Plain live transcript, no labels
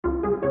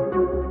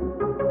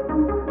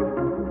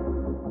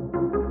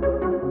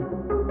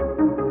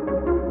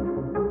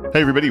Hey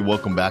everybody,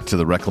 welcome back to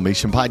the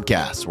Reclamation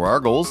Podcast, where our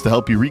goal is to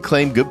help you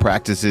reclaim good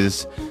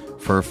practices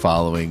for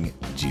following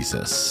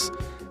Jesus.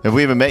 If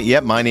we haven't met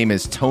yet, my name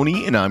is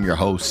Tony and I'm your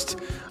host.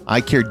 I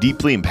care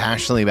deeply and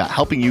passionately about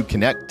helping you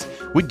connect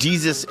with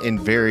Jesus in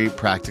very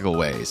practical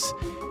ways.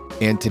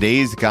 And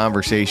today's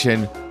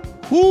conversation,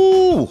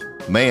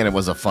 it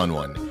was a fun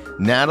one.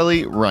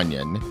 Natalie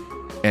Runion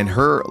and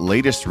her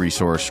latest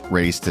resource,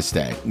 Raised to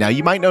Stay. Now,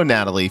 you might know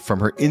Natalie from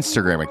her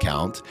Instagram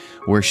account,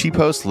 where she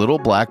posts little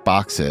black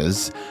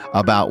boxes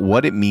about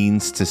what it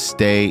means to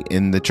stay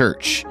in the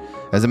church.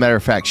 As a matter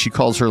of fact, she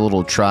calls her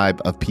little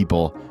tribe of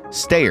people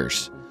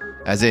stayers,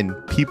 as in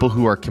people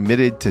who are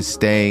committed to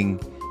staying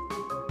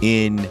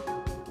in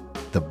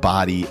the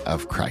body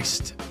of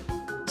Christ.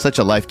 Such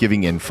a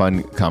life-giving and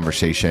fun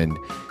conversation.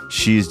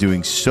 She is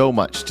doing so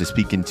much to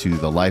speak into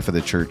the life of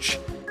the church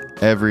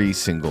every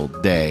single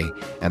day,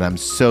 and I'm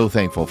so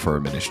thankful for her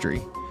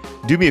ministry.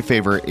 Do me a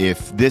favor,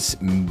 if this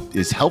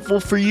is helpful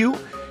for you,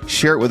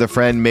 share it with a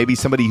friend, maybe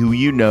somebody who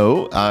you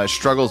know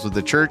struggles with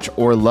the church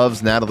or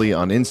loves Natalie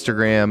on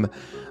Instagram.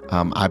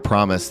 I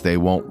promise they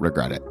won't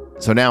regret it.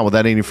 So now,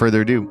 without any further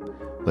ado,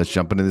 let's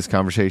jump into this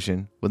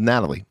conversation with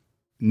Natalie.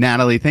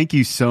 Natalie, thank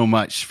you so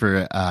much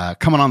for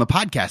coming on the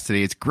podcast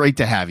today. It's great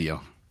to have you.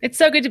 It's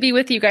so good to be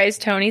with you guys,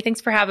 Tony.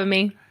 Thanks for having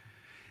me.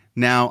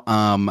 Now,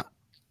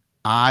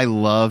 I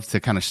love to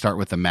kind of start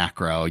with the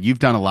macro. You've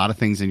done a lot of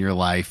things in your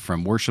life,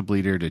 from worship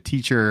leader to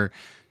teacher,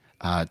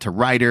 to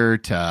writer,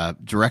 to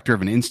director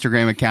of an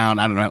Instagram account.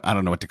 I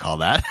don't know what to call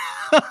that.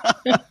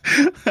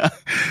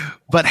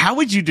 But how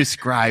would you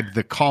describe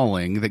the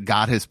calling that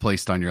God has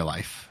placed on your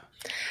life?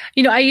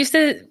 You know, I used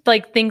to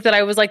think that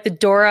I was like the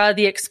Dora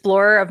the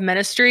Explorer of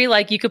ministry.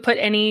 Like, you could put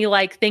any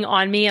thing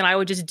on me and I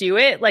would just do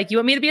it. Like, you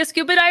want me to be a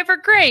scuba diver?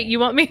 Great. You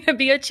want me to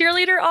be a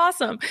cheerleader?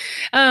 Awesome.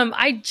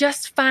 I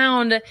just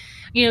found,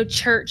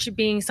 church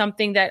being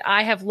something that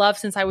I have loved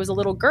since I was a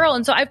little girl.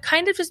 And so I've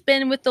kind of just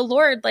been with the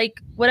Lord, like,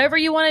 whatever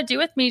you want to do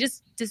with me,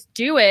 just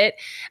do it.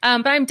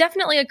 But I'm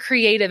definitely a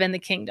creative in the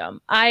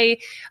kingdom. I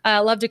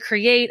love to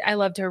create. I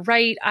love to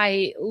write.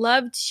 I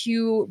love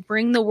to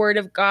bring the word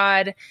of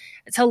God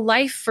to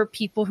life for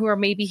people who are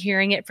maybe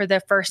hearing it for the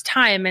first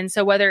time. And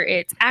so whether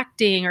it's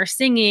acting or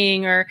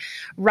singing or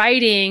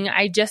writing,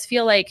 I just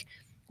feel like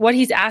what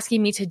he's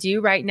asking me to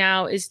do right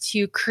now is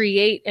to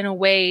create in a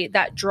way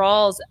that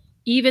draws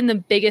even the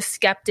biggest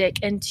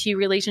skeptic into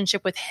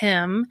relationship with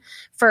him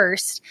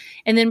first,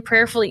 and then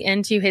prayerfully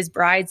into his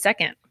bride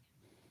second.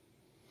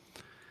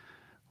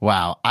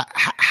 Wow.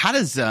 How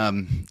does,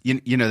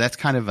 that's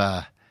kind of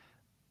a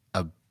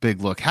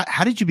big look.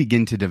 How did you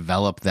begin to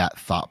develop that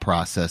thought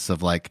process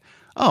of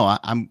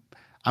I'm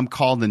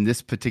called in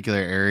this particular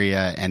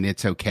area and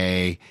it's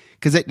okay?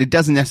 Because it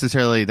doesn't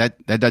necessarily,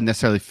 that doesn't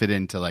necessarily fit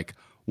into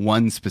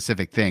one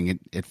specific thing.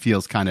 It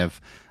feels kind of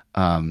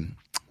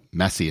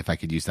messy, if I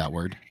could use that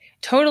word.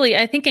 Totally.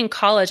 I think in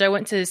college, I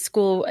went to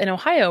school in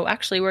Ohio,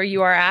 actually, where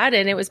you are at,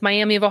 and it was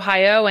Miami of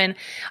Ohio. And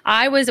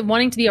I was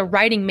wanting to be a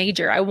writing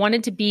major. I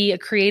wanted to be a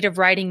creative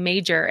writing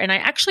major. And I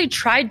actually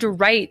tried to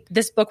write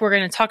this book we're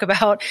going to talk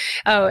about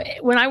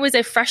when I was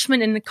a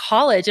freshman in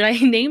college, and I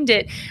named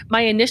it My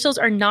Initials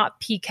Are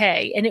Not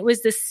PK. And it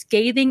was this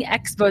scathing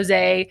expose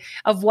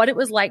of what it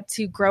was like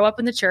to grow up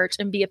in the church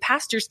and be a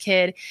pastor's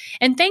kid.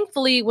 And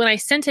thankfully, when I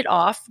sent it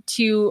off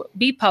to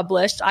be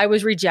published, I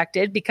was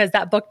rejected because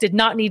that book did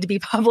not need to be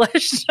published.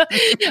 But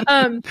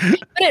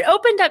it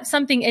opened up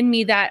something in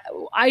me that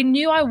I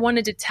knew I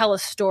wanted to tell a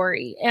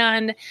story.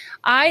 And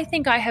I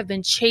think I have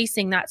been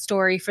chasing that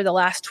story for the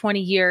last 20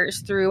 years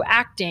through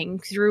acting,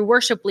 through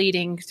worship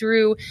leading,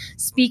 through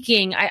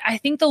speaking. I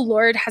think the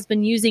Lord has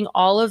been using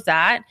all of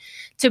that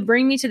to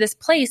bring me to this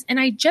place. And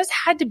I just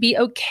had to be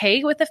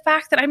okay with the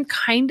fact that I'm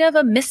kind of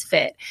a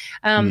misfit.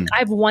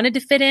 I've wanted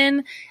to fit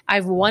in.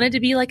 I've wanted to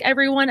be like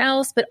everyone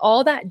else, but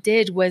all that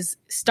did was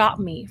stop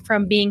me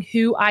from being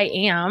who I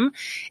am.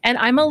 And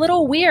I'm a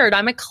little weird.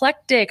 I'm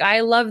eclectic.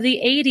 I love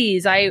the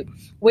 80s. I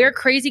wear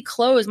crazy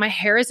clothes. My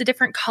hair is a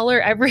different color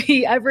every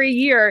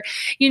year.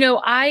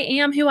 I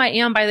am who I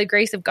am by the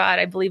grace of God,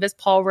 I believe, as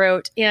Paul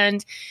wrote.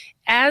 And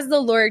as the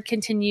Lord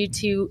continued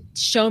to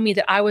show me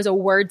that I was a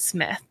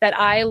wordsmith, that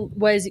I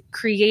was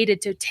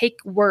created to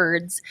take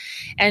words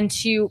and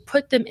to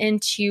put them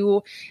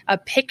into a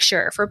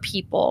picture for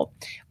people.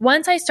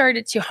 Once I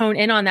started to hone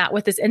in on that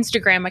with this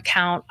Instagram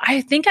account,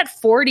 I think at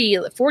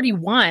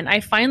 41, I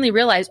finally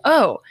realized,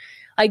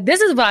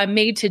 this is what I'm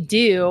made to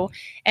do,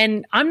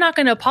 and I'm not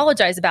going to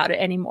apologize about it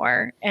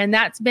anymore. And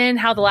that's been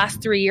how the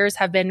last 3 years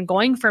have been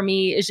going for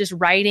me, is just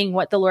writing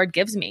what the Lord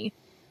gives me.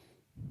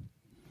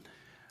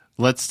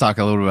 Let's talk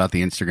a little bit about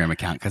the Instagram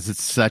account, because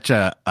it's such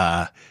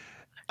a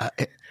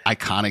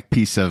iconic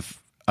piece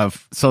of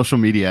social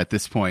media at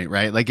this point,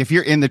 right? Like, if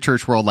you're in the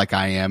church world like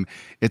I am,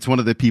 it's one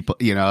of the people,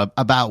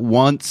 about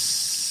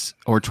once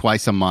or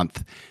twice a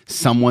month,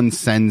 someone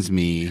sends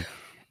me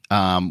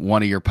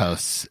one of your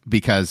posts,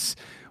 because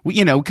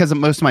because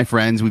most of my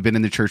friends, we've been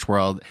in the church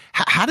world.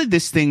 How did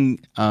this thing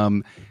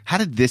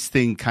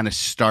kind of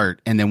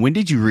start? And then when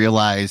did you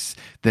realize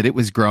that it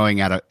was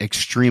growing at an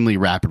extremely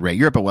rapid rate?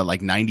 You're up at what,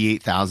 like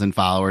 98,000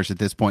 followers at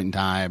this point in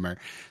time or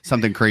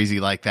something crazy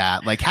like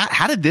that. Like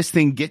how did this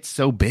thing get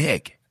so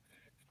big?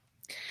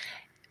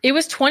 It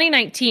was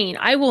 2019.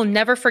 I will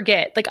never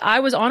forget. Like,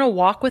 I was on a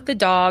walk with the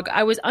dog.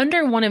 I was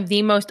under one of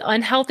the most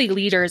unhealthy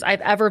leaders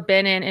I've ever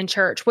been in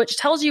church, which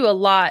tells you a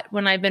lot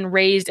when I've been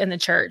raised in the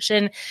church.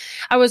 And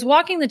I was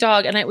walking the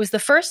dog, and it was the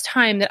first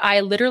time that I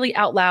literally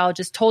out loud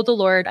just told the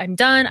Lord, I'm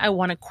done. I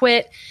want to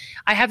quit.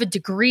 I have a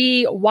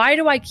degree. Why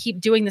do I keep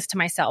doing this to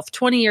myself?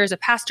 20 years a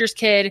pastor's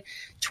kid,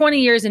 20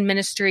 years in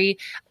ministry.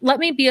 Let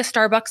me be a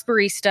Starbucks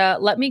barista.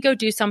 Let me go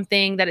do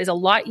something that is a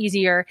lot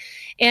easier.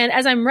 And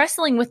as I'm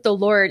wrestling with the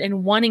Lord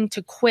and wanting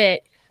to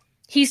quit,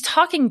 he's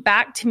talking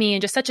back to me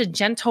in just such a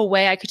gentle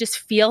way. I could just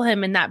feel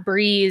him in that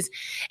breeze.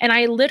 And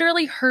I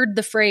literally heard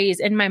the phrase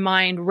in my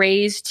mind,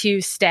 raised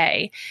to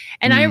stay.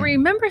 And I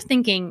remember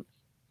thinking,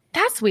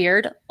 that's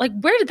weird. Like,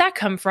 where did that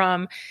come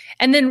from?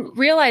 And then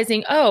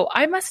realizing, oh,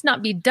 I must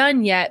not be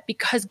done yet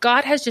because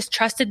God has just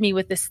trusted me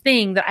with this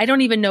thing that I don't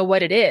even know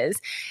what it is.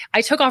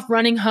 I took off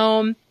running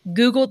home,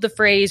 Googled the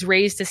phrase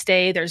raised to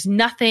stay. There's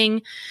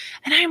nothing.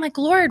 And I'm like,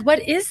 Lord,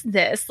 what is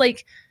this?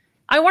 Like,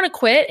 I want to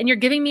quit and you're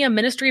giving me a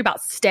ministry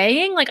about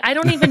staying. Like, I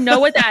don't even know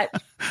what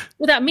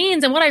that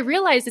means. And what I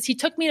realized is he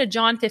took me to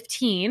John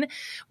 15,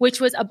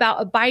 which was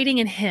about abiding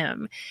in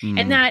him.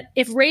 And that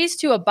if raised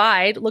to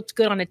abide looked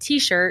good on a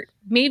t-shirt,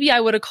 maybe I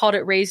would have called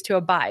it raised to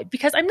abide,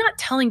 because I'm not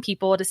telling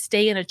people to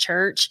stay in a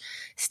church,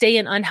 stay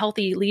in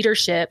unhealthy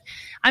leadership.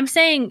 I'm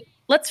saying,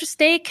 let's just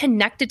stay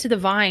connected to the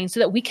vine so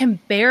that we can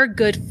bear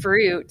good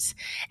fruit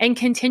and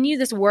continue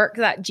this work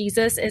that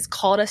Jesus has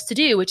called us to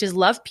do, which is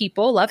love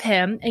people, love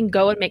him, and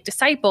go and make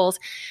disciples.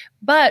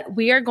 But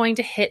we are going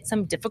to hit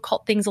some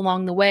difficult things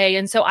along the way.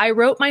 And so I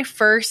wrote my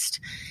first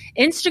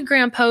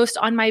Instagram post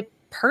on my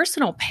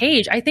personal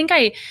page. I think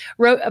I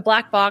wrote a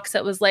black box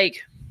that was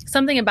like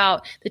something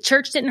about the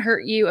church didn't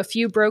hurt you. A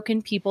few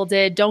broken people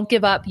did. Don't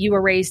give up. You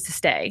were raised to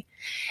stay.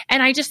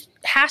 And I just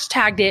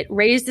hashtagged it,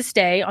 raised to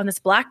stay, on this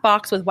black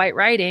box with white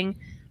writing,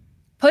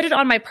 put it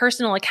on my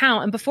personal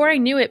account. And before I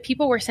knew it,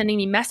 people were sending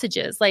me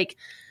messages like,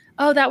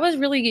 oh, that was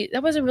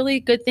a really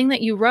good thing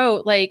that you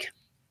wrote. Like,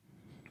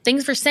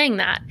 thanks for saying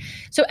that.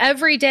 So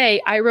every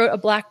day I wrote a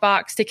black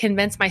box to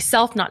convince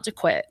myself not to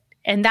quit.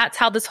 And that's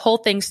how this whole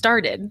thing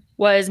started,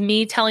 was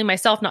me telling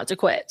myself not to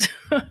quit.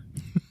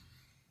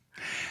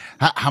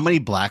 How many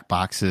black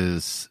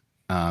boxes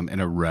in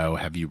a row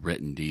have you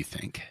written, do you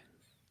think?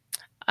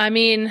 I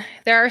mean,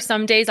 there are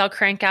some days I'll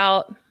crank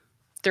out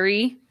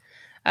 3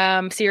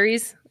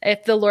 series.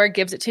 If the Lord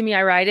gives it to me,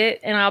 I write it.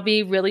 And I'll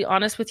be really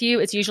honest with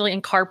you. It's usually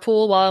in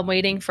carpool while I'm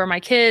waiting for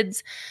my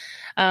kids,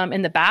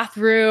 in the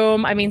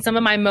bathroom. I mean, some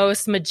of my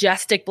most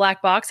majestic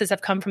black boxes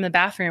have come from the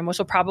bathroom, which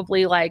will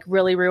probably like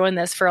really ruin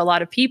this for a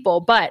lot of people.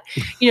 But,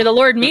 the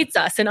Lord meets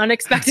us in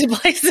unexpected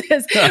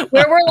places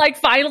where we're like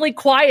finally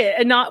quiet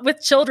and not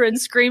with children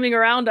screaming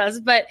around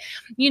us. But,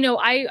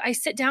 I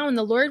sit down and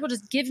the Lord will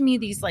just give me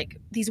these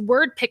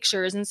word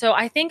pictures. And so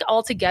I think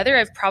altogether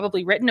I've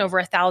probably written over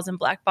 1,000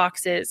 black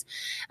boxes.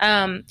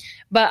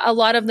 But a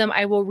lot of them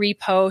I will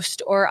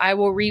repost or I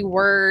will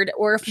reword,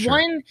 or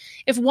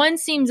if one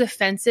seems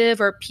offensive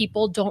or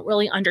people don't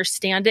really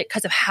understand it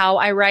because of how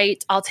I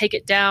write, I'll take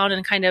it down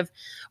and kind of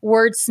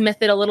wordsmith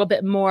it a little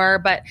bit more.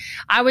 But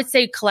I would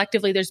say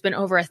collectively there's been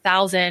over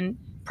 1,000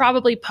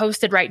 probably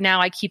posted. Right now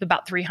I keep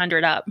about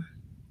 300 up.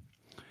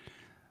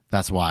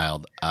 That's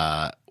wild.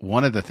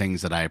 One of the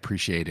things that I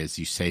appreciate is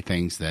you say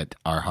things that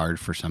are hard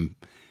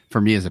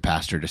for me as a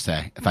pastor to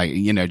say. If I,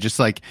 just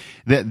like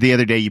the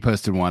other day you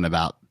posted one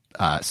about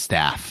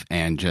staff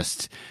and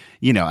just,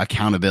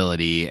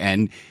 accountability,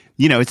 and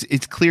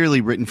it's clearly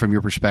written from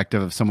your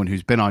perspective of someone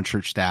who's been on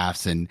church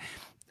staffs. And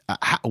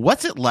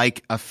what's it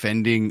like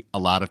offending a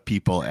lot of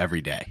people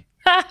every day?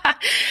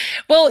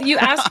 Well, you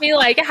asked me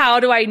like, how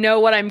do I know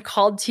what I'm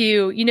called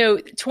to?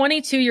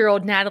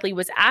 22-year-old Natalie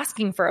was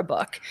asking for a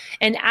book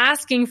and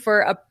asking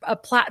for a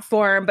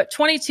platform, but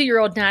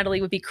 22-year-old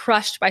Natalie would be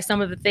crushed by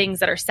some of the things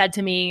that are said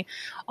to me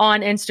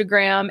on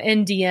Instagram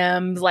and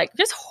DMs, like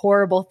just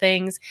horrible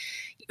things.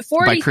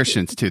 By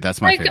Christians too.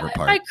 That's my favorite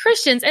part. By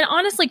Christians. And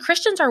honestly,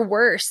 Christians are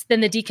worse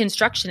than the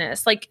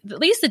deconstructionists. Like, at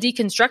least the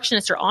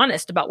deconstructionists are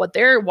honest about what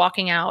they're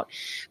walking out.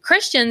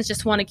 Christians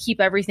just want to keep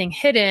everything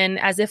hidden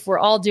as if we're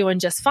all doing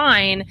just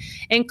fine.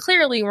 And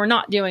clearly we're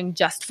not doing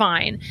just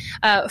fine.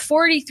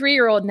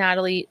 43-year-old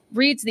Natalie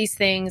reads these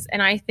things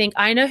and I think,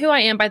 I know who I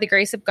am by the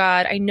grace of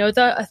God. I know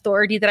the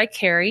authority that I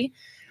carry.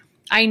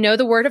 I know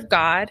the word of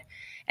God.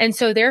 And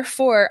so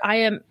therefore I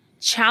am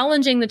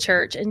challenging the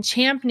church and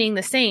championing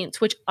the saints,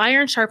 which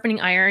iron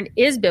sharpening iron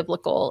is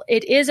biblical.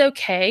 It is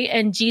okay.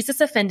 And Jesus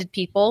offended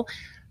people.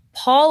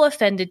 Paul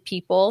offended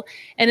people.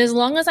 And as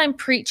long as I'm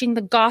preaching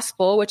the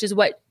gospel, which is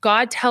what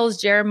God tells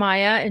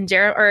Jeremiah and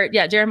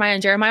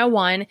Jeremiah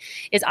 1,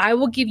 is I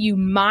will give you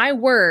my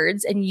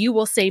words and you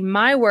will say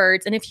my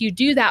words. And if you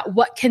do that,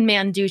 what can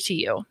man do to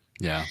you?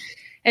 Yeah.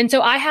 And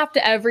so I have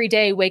to every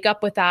day wake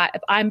up with that.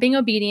 If I'm being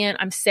obedient,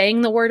 I'm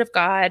saying the word of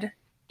God.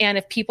 And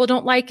if people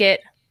don't like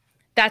it,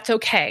 that's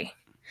okay.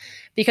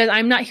 Because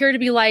I'm not here to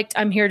be liked.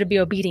 I'm here to be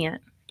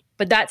obedient.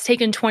 But that's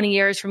taken 20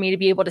 years for me to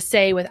be able to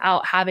say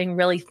without having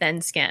really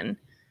thin skin.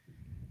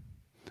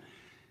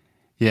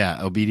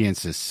 Yeah,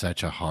 obedience is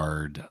such a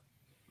hard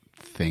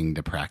thing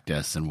to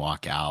practice and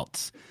walk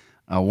out.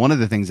 One of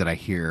the things that I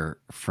hear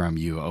from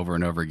you over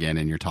and over again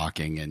in your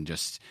talking and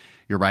just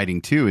your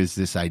writing too is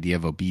this idea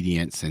of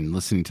obedience and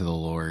listening to the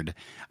Lord.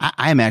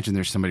 I imagine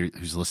there's somebody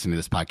who's listening to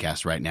this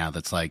podcast right now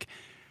that's like,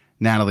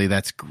 Natalie,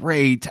 that's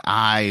great.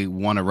 I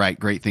want to write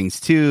great things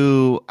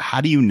too.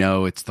 How do you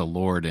know it's the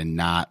Lord and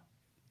not,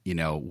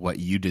 what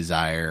you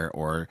desire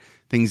or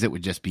things that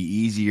would just be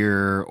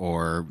easier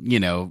or,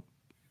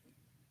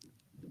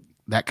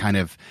 that kind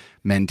of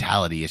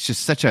mentality? It's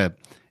just such a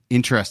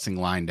interesting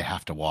line to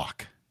have to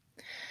walk.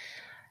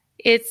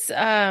 It's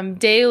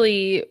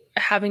daily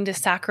having to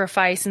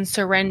sacrifice and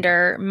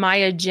surrender my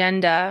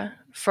agenda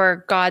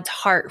for God's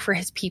heart for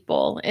his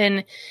people.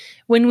 And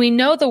when we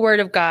know the word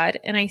of God,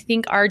 and I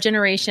think our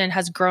generation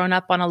has grown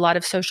up on a lot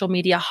of social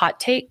media hot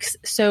takes.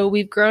 So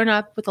we've grown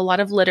up with a lot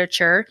of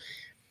literature,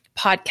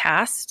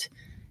 podcast,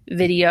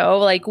 video,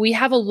 like we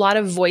have a lot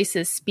of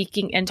voices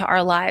speaking into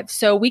our lives.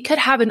 So we could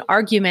have an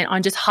argument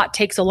on just hot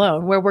takes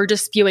alone where we're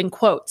just spewing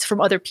quotes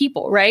from other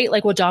people, right?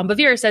 Like, well, John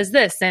Bevere says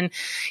this and,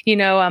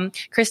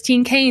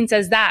 Christine Kane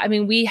says that. I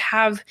mean, we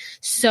have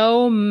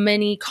so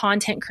many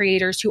content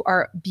creators who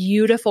are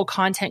beautiful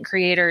content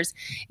creators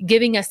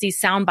giving us these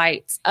sound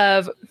bites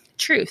of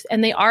truth,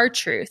 and they are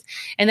truth.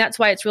 And that's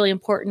why it's really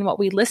important what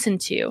we listen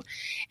to.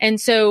 And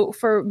so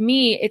for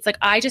me, it's like,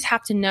 I just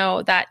have to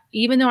know that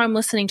even though I'm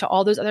listening to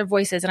all those other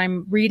voices and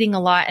I'm reading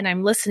a lot and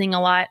I'm listening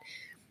a lot,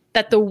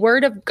 that the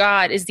word of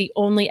God is the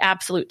only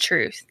absolute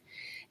truth.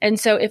 And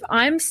so if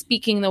I'm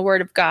speaking the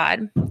word of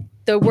God,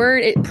 the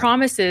word, it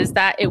promises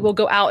that it will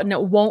go out and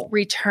it won't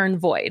return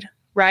void,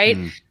 right?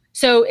 Mm.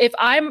 So if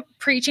I'm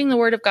preaching the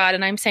word of God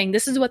and I'm saying,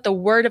 this is what the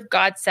word of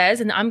God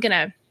says, and I'm going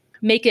to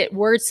make it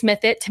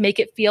wordsmith it to make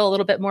it feel a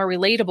little bit more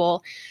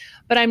relatable,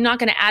 but I'm not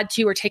going to add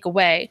to or take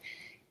away,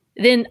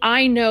 then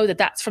I know that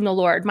that's from the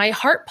Lord. My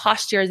heart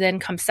posture then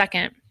comes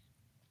second.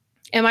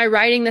 Am I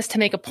writing this to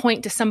make a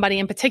point to somebody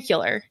in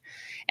particular?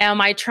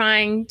 Am I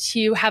trying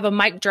to have a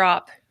mic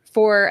drop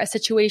for a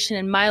situation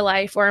in my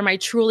life, or am I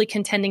truly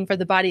contending for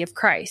the body of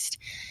Christ?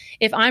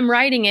 If I'm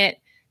writing it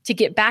to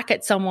get back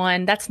at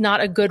someone, that's not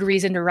a good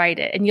reason to write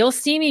it. And you'll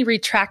see me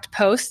retract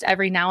posts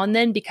every now and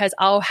then because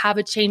I'll have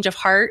a change of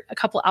heart a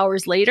couple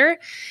hours later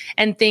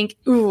and think,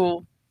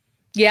 ooh,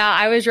 yeah,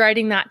 I was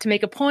writing that to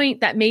make a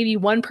point that maybe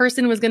one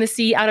person was going to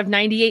see out of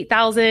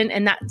 98,000,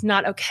 and that's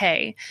not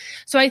okay.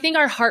 So I think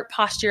our heart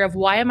posture of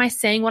why am I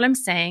saying what I'm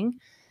saying?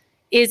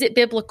 Is it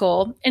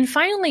biblical? And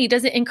finally,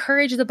 does it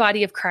encourage the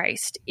body of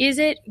Christ? Is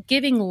it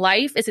giving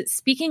life? Is it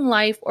speaking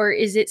life, or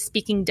is it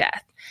speaking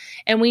death?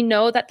 And we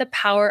know that the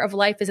power of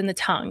life is in the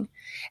tongue.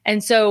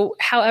 And so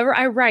however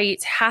I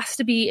write has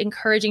to be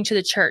encouraging to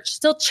the church,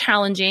 still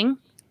challenging,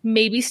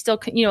 maybe still,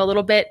 a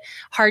little bit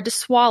hard to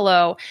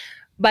swallow.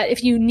 But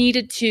if you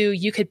needed to,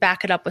 you could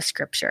back it up with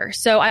scripture.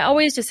 So I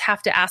always just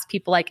have to ask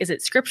people, like, is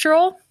it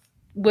scriptural?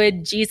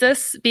 Would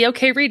Jesus be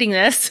okay reading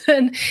this?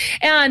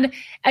 and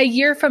a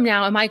year from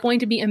now, am I going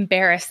to be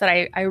embarrassed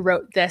that I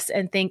wrote this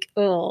and think,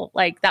 oh,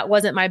 like that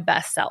wasn't my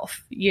best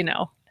self,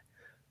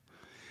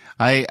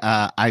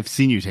 I've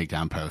seen you take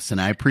down posts,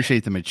 and I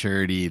appreciate the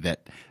maturity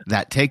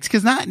that takes,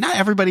 because not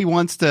everybody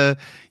wants to,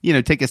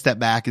 take a step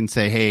back and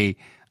say, hey,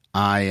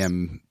 I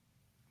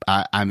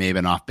may have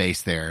been off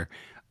base there.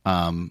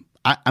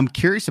 I'm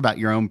curious about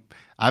your own.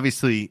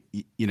 Obviously,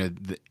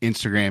 the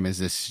Instagram is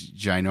this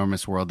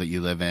ginormous world that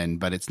you live in,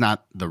 but it's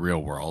not the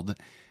real world,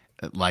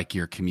 like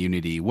your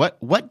community.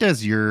 What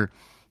does your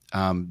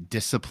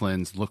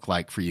disciplines look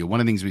like for you?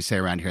 One of the things we say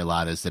around here a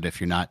lot is that if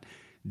you're not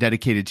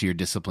dedicated to your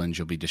disciplines,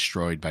 you'll be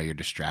destroyed by your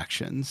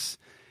distractions.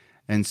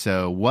 And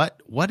so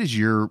what does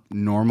your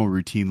normal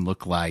routine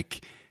look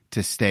like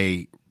to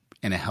stay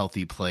in a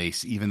healthy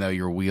place, even though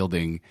you're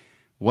wielding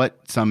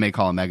what some may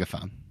call a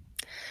megaphone?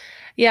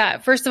 Yeah.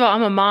 First of all,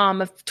 I'm a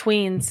mom of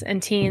tweens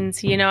and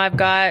teens. I've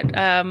got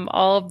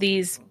all of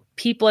these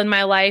people in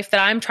my life that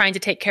I'm trying to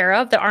take care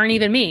of that aren't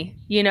even me.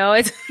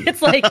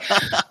 It's like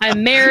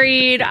I'm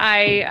married.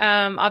 I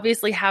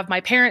obviously have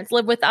my parents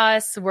live with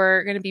us.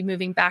 We're going to be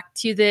moving back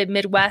to the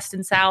Midwest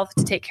and South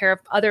to take care of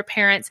other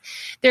parents.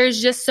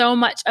 There's just so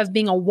much of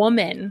being a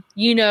woman,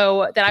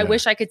 that I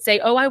wish I could say,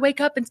 oh, I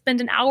wake up and spend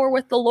an hour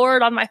with the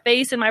Lord on my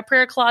face in my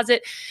prayer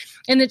closet.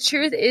 And the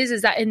truth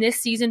is that in this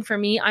season for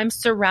me, I'm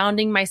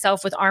surrounding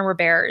myself with armor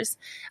bearers.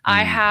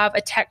 I have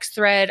a text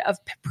thread of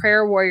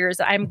prayer warriors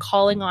that I'm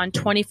calling on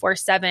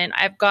 24/7.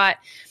 I've got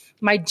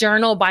my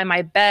journal by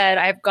my bed.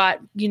 I've got,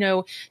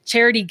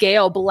 Charity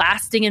Gale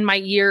blasting in my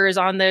ears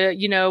on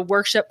the,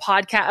 worship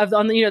podcast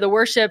on the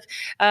worship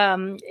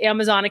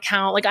Amazon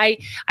account. Like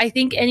I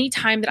think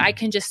anytime that I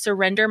can just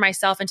surrender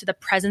myself into the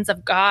presence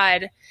of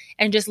God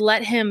and just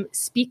let him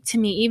speak to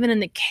me, even in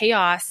the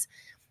chaos,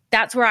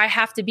 that's where I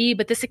have to be.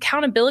 But this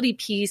accountability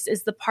piece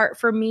is the part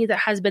for me that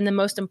has been the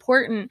most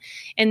important.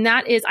 And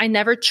that is, I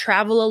never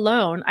travel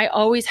alone. I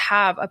always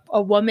have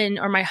a woman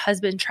or my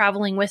husband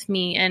traveling with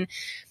me, and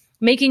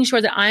making sure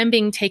that I'm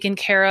being taken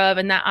care of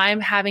and that I'm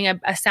having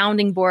a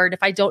sounding board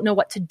if I don't know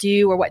what to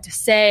do or what to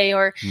say,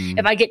 or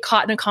if I get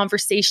caught in a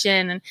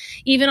conversation. And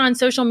even on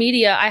social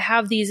media, I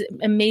have these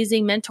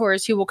amazing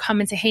mentors who will come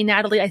and say, hey,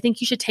 Natalie, I think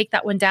you should take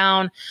that one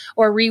down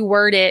or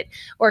reword it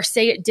or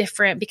say it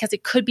different because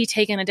it could be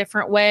taken a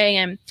different way.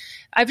 And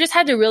I've just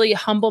had to really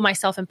humble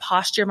myself and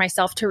posture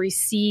myself to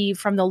receive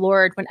from the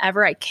Lord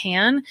whenever I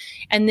can,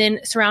 and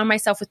then surround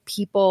myself with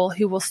people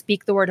who will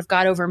speak the word of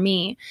God over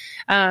me.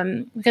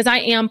 Because I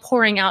am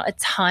pouring out a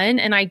ton,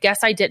 and I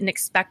guess I didn't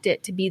expect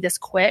it to be this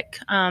quick.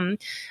 I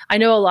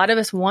know a lot of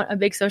us want a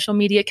big social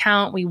media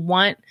account. We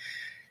want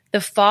the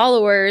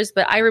followers,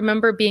 but I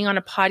remember being on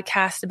a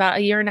podcast about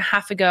a year and a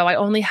half ago. I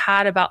only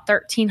had about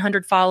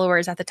 1,300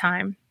 followers at the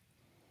time.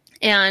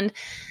 And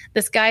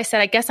this guy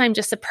said, I guess I'm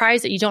just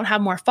surprised that you don't have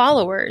more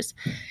followers.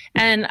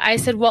 And I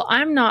said, well,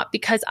 I'm not,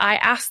 because I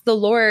asked the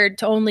Lord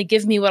to only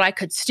give me what I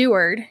could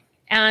steward.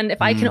 And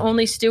if I can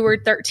only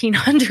steward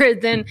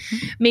 1,300, then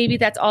maybe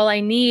that's all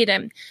I need.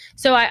 And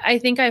so I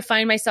think I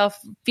find myself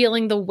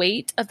feeling the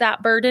weight of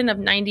that burden of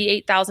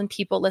 98,000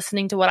 people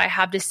listening to what I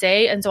have to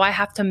say. And so I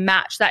have to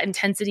match that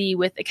intensity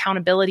with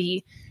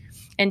accountability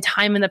and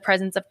time in the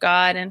presence of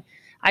God. And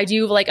I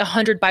do like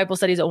 100 Bible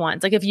studies at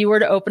once. Like if you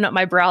were to open up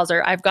my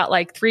browser, I've got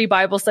like 3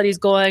 Bible studies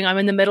going. I'm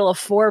in the middle of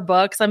 4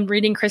 books. I'm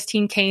reading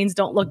Christine Cain's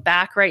Don't Look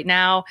Back right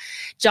now.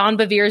 John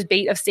Bevere's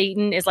Bait of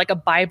Satan is like a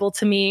Bible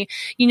to me.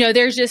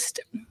 There's just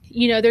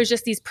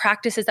these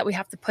practices that we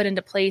have to put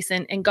into place,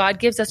 and God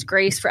gives us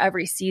grace for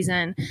every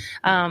season.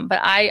 But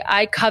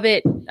I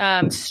covet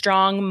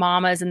strong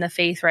mamas in the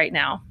faith right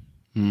now.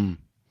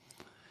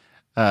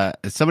 I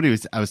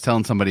was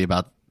telling somebody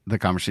about the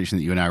conversation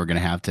that you and I were going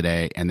to have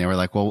today, and they were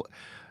like, well,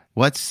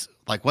 what's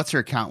her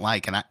account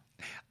like? And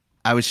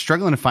I was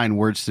struggling to find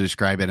words to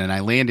describe it, and I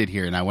landed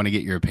here, and I want to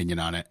get your opinion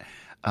on it.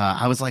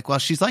 I was like, well,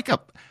 she's like a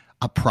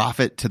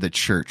prophet to the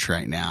church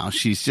right now.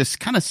 She's just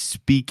kind of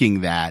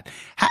speaking that.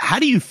 How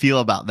do you feel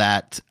about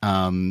that,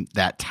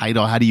 that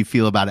title? How do you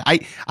feel about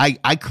it?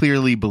 I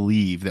clearly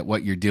believe that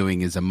what you're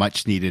doing is a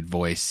much needed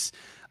voice.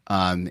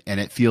 And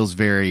it feels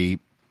very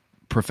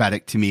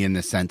prophetic to me in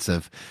the sense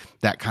of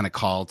that kind of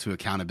call to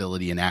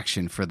accountability and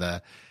action for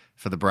the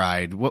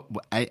bride.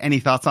 Any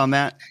thoughts on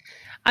that?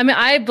 I mean,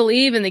 I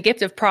believe in the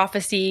gift of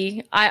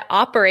prophecy. I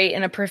operate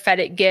in a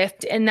prophetic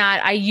gift in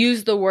that I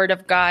use the word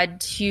of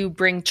God to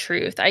bring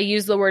truth. I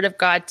use the word of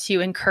God to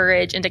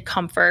encourage and to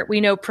comfort.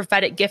 We know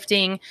prophetic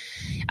gifting,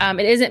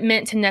 it isn't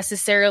meant to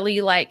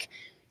necessarily like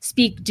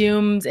speak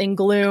dooms and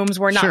glooms.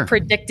 We're not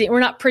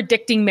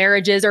predicting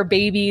marriages or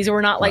babies. We're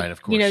not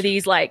like,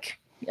 these like,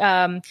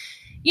 what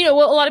a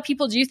lot of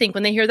people do think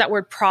when they hear that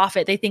word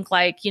prophet, they think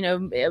like,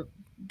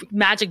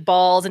 magic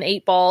balls and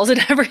 8 balls and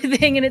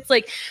everything. And it's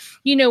like,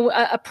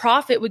 a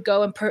prophet would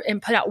go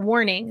and put out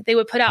warning. They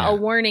would put out a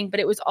warning, but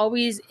it was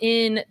always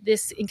in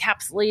this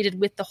encapsulated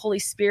with the Holy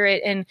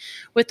Spirit and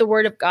with the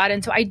word of God.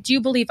 And so I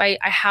do believe I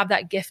have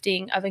that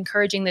gifting of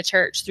encouraging the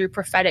church through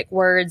prophetic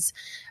words,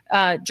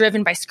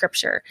 driven by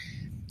scripture.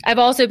 I've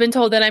also been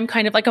told that I'm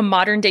kind of like a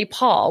modern day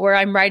Paul, where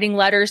I'm writing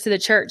letters to the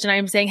church and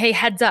I'm saying, hey,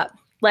 heads up,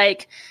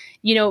 like,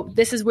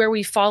 this is where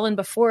we've fallen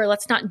before.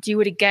 Let's not do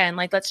it again.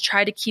 Like, let's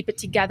try to keep it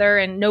together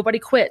and nobody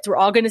quits. We're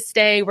all going to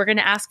stay. We're going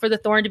to ask for the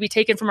thorn to be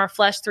taken from our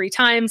flesh 3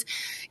 times.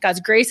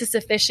 God's grace is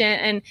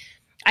sufficient. And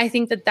I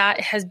think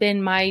that has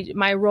been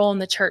my role in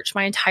the church.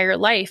 My entire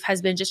life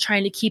has been just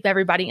trying to keep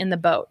everybody in the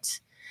boat.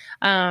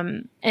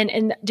 And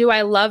do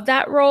I love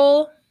that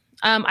role?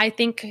 I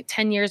think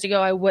 10 years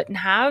ago I wouldn't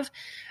have.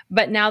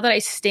 But now that I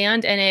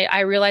stand in it,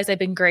 I realize I've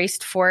been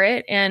graced for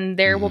it. And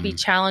there will be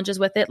challenges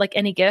with it, like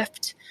any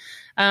gift.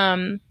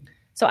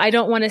 So I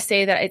don't want to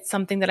say that it's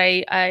something that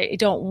I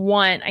don't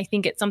want. I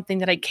think it's something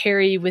that I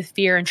carry with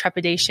fear and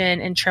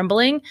trepidation and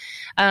trembling,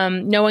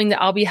 knowing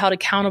that I'll be held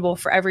accountable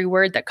for every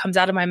word that comes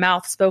out of my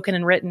mouth, spoken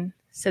and written.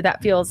 So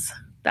that feels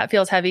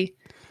heavy.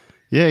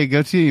 Yeah,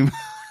 go team.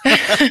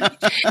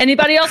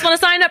 Anybody else want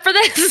to sign up for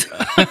this?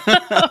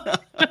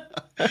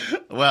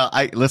 Well,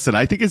 I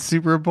think it's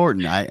super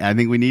important. I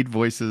think we need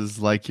voices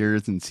like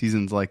yours in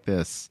seasons like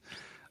this.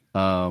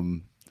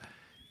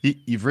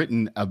 You've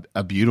written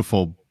a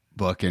beautiful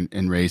book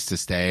in Raised to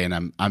Stay,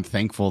 and I'm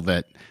thankful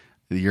that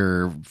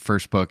your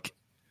first book,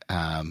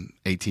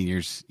 18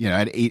 years,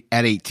 at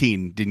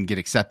 18 didn't get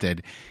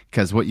accepted,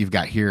 because what you've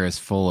got here is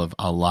full of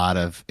a lot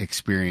of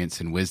experience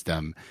and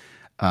wisdom.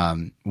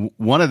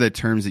 One of the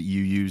terms that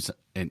you use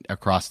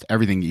across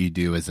everything that you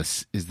do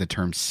is the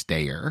term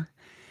stayer,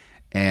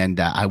 and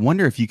I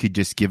wonder if you could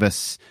just give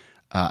us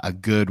a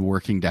good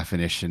working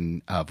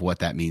definition of what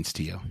that means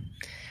to you.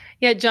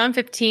 Yeah, John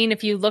 15,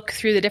 if you look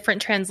through the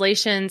different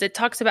translations, it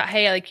talks about,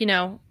 hey, like,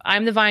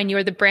 I'm the vine, you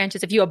are the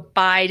branches. If you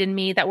abide in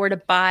me, that word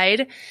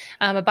abide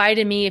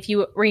in me, if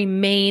you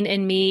remain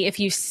in me, if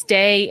you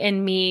stay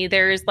in me,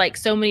 there's like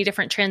so many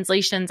different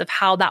translations of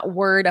how that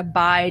word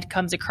abide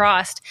comes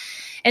across.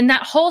 And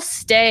that whole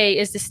stay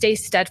is to stay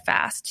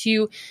steadfast,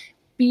 to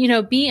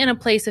be in a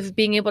place of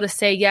being able to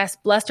say, yes,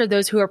 blessed are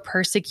those who are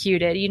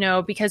persecuted,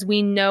 because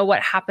we know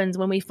what happens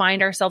when we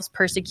find ourselves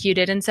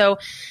persecuted. And so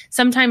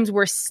sometimes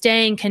we're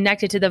staying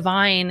connected to the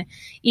vine,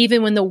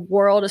 even when the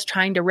world is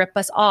trying to rip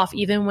us off,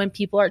 even when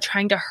people are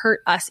trying to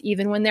hurt us,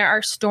 even when there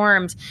are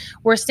storms,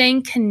 we're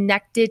staying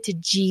connected to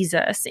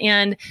Jesus.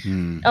 And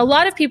a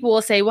lot of people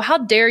will say, well, how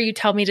dare you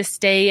tell me to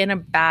stay in a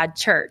bad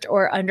church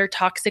or under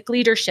toxic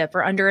leadership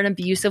or under an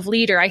abusive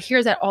leader? I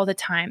hear that all the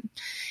time.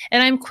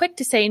 And I'm quick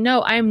to say,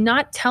 no, I'm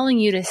not telling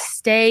you to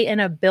stay in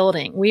a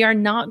building. We are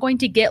not going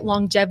to get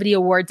longevity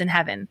awards in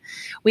heaven.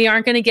 We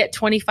aren't going to get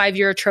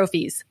 25-year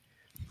trophies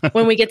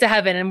when we get to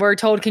heaven and we're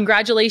told,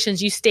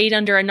 congratulations, you stayed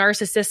under a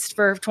narcissist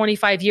for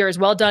 25 years.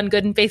 Well done,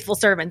 good and faithful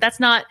servant.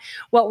 That's not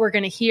what we're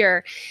going to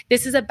hear.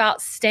 This is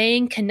about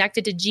staying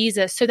connected to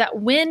Jesus so that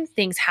when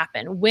things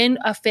happen, when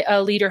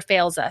a leader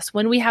fails us,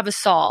 when we have a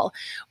Saul,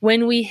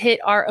 when we hit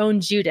our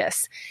own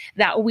Judas,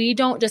 that we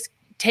don't just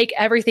take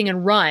everything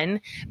and run,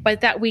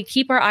 but that we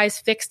keep our eyes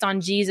fixed on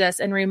Jesus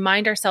and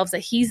remind ourselves that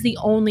he's the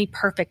only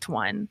perfect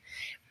one.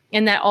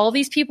 And that all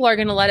these people are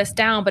going to let us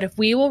down. But if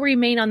we will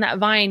remain on that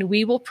vine,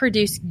 we will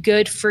produce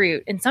good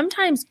fruit. And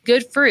sometimes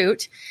good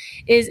fruit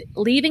is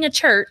leaving a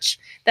church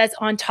that's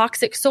on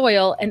toxic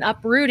soil and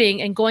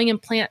uprooting and going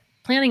and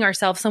planting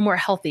ourselves somewhere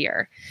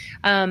healthier.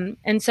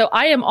 And so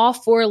I am all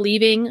for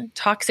leaving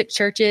toxic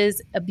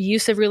churches,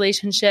 abusive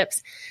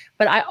relationships,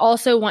 but I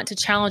also want to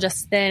challenge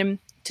us then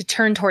to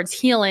turn towards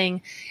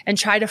healing and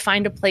try to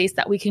find a place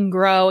that we can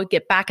grow,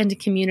 get back into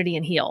community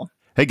and heal.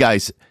 Hey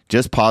guys,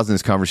 just pausing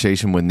this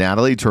conversation with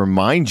Natalie to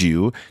remind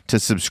you to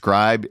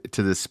subscribe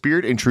to the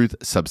Spirit and Truth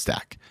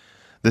Substack.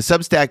 The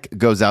Substack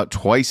goes out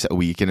twice a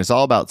week and it's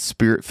all about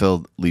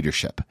spirit-filled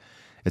leadership.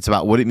 It's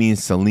about what it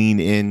means to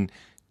lean in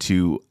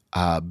to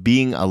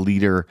being a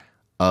leader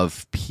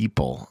of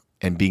people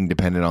and being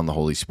dependent on the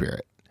Holy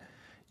Spirit.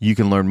 You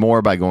can learn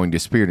more by going to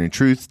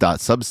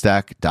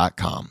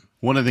spiritandtruth.substack.com.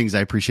 One of the things I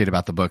appreciate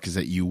about the book is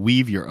that you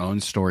weave your own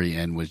story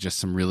in with just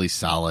some really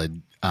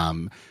solid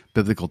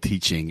biblical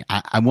teaching.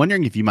 I'm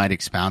wondering if you might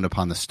expound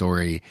upon the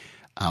story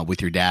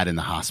with your dad in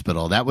the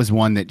hospital. That was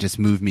one that just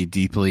moved me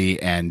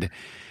deeply, and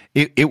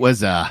it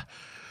was I'll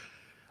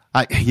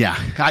let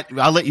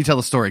you tell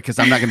the story because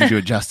I'm not going to do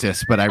it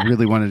justice, but I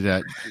really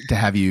wanted to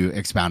have you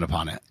expound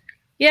upon it.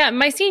 Yeah,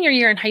 my senior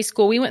year in high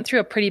school, we went through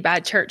a pretty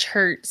bad church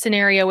hurt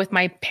scenario with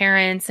my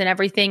parents and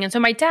everything. And so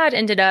my dad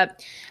ended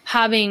up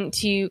having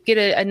to get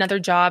another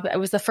job. It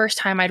was the first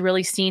time I'd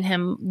really seen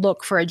him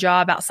look for a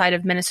job outside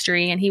of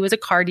ministry. And he was a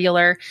car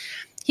dealer.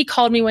 He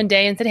called me one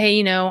day and said,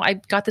 hey, I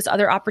got this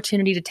other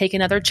opportunity to take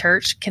another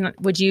church.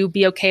 Would you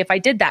be okay if I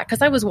did that?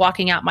 Because I was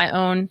walking out my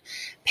own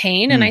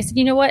pain. And I said,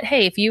 you know what?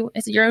 Hey,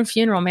 it's your own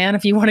funeral, man.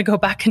 If you want to go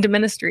back into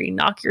ministry,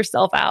 knock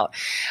yourself out.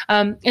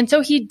 And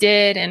so he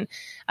did. And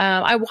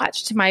I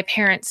watched my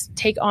parents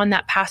take on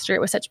that pastorate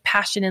with such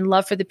passion and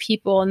love for the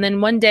people. And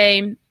then one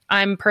day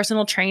I'm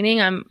personal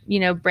training. I'm,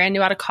 brand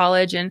new out of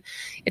college, and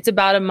it's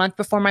about a month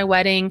before my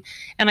wedding.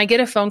 And I get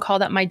a phone call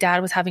that my dad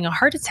was having a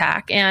heart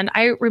attack. And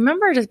I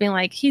remember just being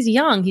like, he's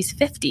young, he's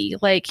 50,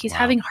 like he's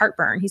having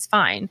heartburn, he's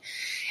fine.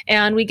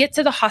 And we get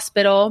to the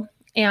hospital,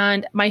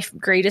 and my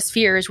greatest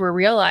fears were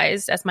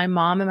realized as my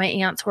mom and my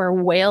aunts were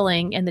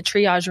wailing in the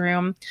triage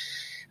room.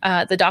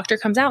 The doctor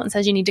comes out and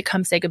says, you need to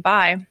come say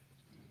goodbye.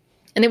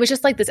 And it was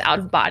just like this out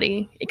of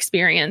body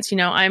experience.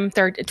 I'm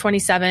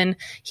 27,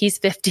 he's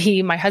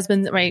 50. My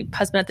husband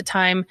at the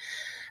time,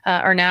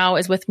 or now,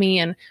 is with me,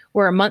 and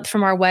we're a month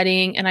from our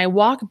wedding. And I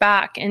walk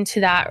back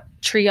into that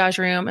triage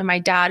room, and my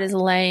dad is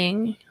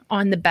laying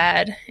on the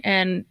bed,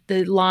 and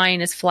the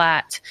line is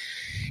flat.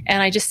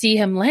 And I just see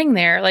him laying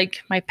there,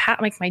 like my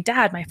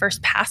dad, my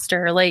first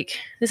pastor. Like,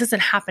 this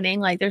isn't happening.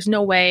 Like, there's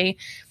no way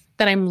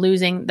that I'm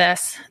losing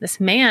this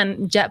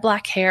man, jet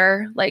black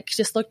hair, like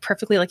just looked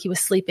perfectly like he was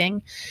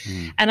sleeping.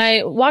 And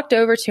I walked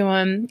over to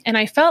him, and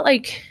I felt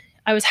like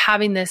I was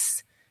having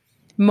this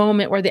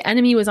moment where the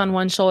enemy was on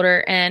one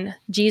shoulder and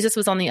Jesus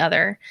was on the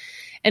other.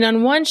 And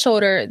on one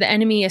shoulder, the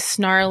enemy is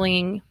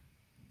snarling,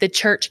 the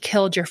church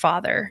killed your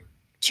father.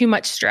 Too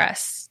much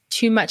stress,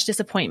 too much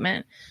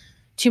disappointment,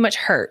 too much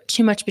hurt,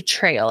 too much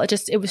betrayal.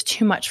 It was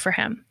too much for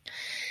him.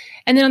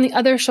 And then on the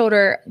other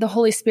shoulder, the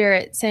Holy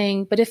Spirit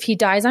saying, but if he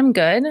dies, I'm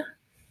good.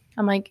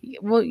 I'm like,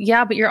 well,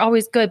 yeah, but you're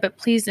always good, but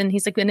please. And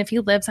he's like, and if he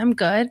lives, I'm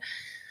good.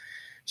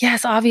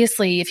 Yes,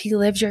 obviously, if he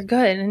lives, you're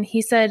good. And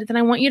he said, then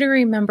I want you to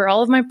remember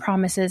all of my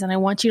promises, and I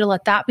want you to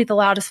let that be the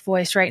loudest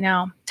voice right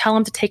now. Tell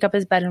him to take up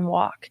his bed and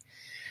walk.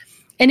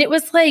 And it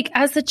was like,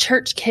 as a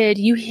church kid,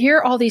 you hear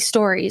all these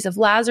stories of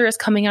Lazarus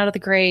coming out of the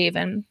grave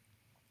and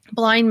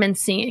blind men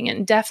seeing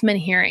and deaf men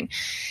hearing.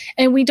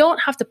 And we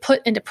don't have to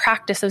put into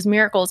practice those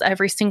miracles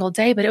every single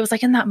day. But it was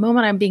like in that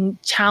moment, I'm being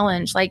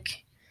challenged,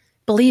 like,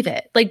 believe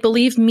it. Like,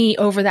 believe me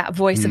over that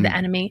voice of the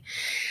enemy.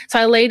 So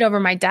I laid over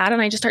my dad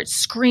and I just start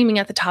screaming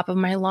at the top of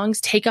my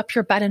lungs, take up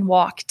your bed and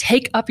walk,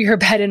 take up your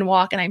bed and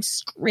walk. And I'm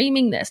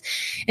screaming this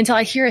until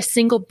I hear a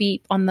single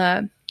beep on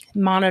the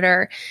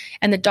monitor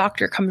and the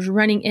doctor comes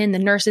running in. The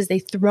nurses, they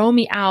throw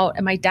me out,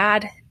 and my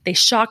dad, they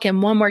shock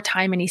him one more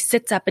time and he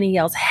sits up and he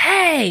yells,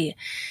 "Hey!"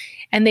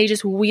 And they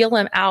just wheel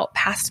him out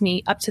past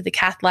me up to the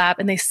cath lab,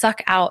 and they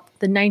suck out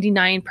the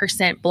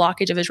 99%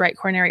 blockage of his right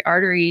coronary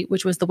artery,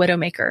 which was the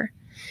widowmaker.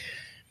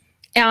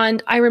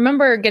 And I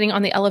remember getting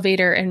on the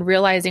elevator and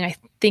realizing, I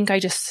think I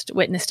just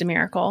witnessed a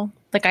miracle.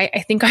 Like,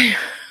 I think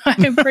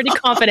I'm pretty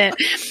confident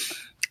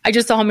I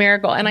just saw a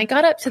miracle. And I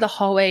got up to the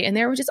hallway, and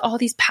there were just all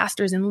these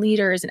pastors and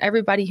leaders and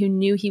everybody who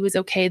knew he was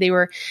okay. They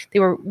were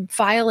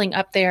filing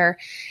up there.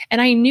 And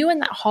I knew in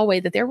that hallway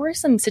that there were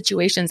some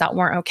situations that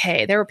weren't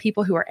okay. There were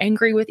people who were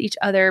angry with each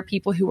other,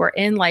 people who were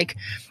in like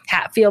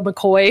Hatfield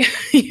McCoy,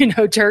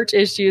 church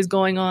issues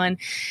going on.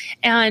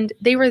 And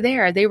they were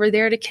there. They were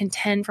there to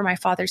contend for my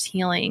father's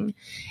healing.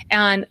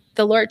 And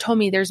the Lord told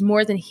me, there's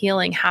more than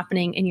healing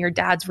happening in your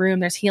dad's room.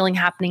 There's healing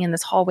happening in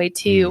this hallway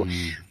too.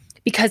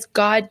 Because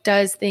God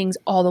does things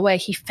all the way.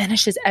 He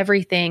finishes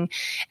everything.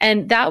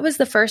 And that was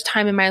the first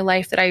time in my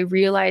life that I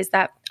realized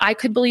that I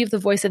could believe the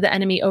voice of the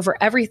enemy over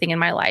everything in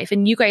my life.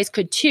 And you guys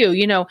could too.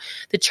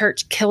 The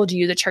church killed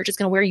you. The church is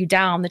going to wear you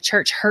down. The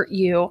church hurt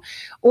you.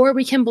 Or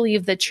we can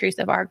believe the truth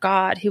of our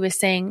God, who is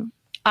saying,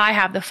 I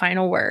have the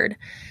final word.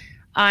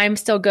 I'm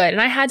still good. And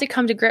I had to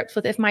come to grips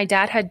with, if my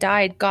dad had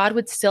died, God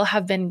would still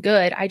have been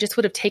good. I just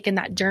would have taken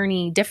that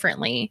journey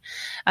differently.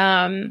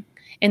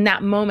 In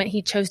that moment,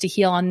 he chose to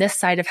heal on this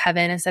side of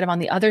heaven instead of on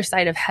the other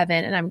side of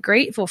heaven. And I'm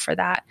grateful for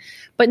that.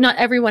 But not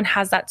everyone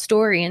has that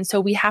story. And so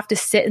we have to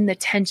sit in the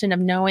tension of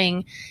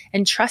knowing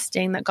and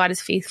trusting that God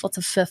is faithful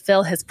to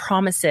fulfill his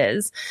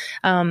promises.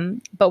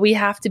 But we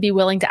have to be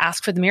willing to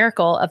ask for the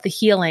miracle of the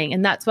healing.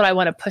 And that's what I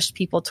want to push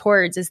people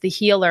towards, is the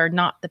healer,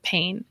 not the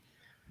pain.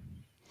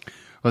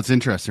 Well, it's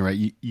interesting,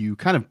 right? You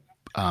kind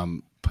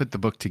of put the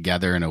book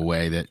together in a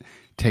way that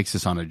takes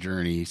us on a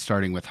journey,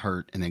 starting with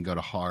hurt and then go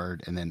to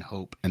hard and then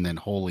hope and then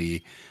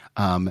holy.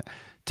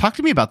 Talk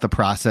to me about the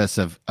process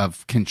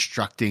of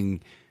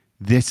constructing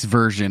this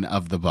version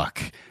of the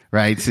book,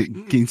 right? So,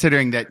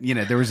 considering that,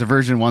 there was a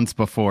version once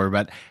before,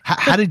 but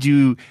how did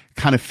you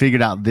kind of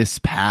figure out this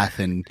path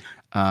and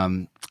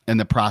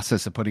the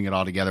process of putting it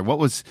all together? What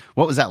was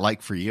that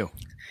like for you?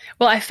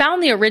 Well, I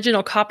found the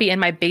original copy in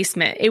my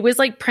basement. It was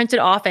like printed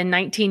off in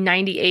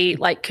 1998,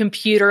 like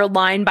computer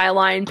line by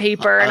line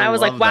paper. And I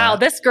was like, wow,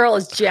 this girl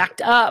is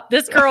jacked up.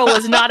 This girl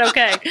was not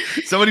okay.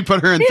 Somebody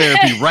put her in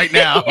therapy right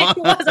now. I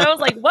was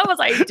like, what was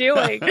I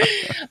doing?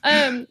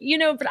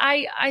 But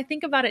I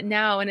think about it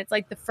now, and it's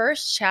like the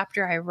first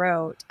chapter I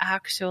wrote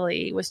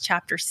actually was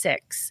chapter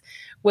 6,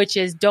 which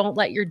is don't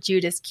let your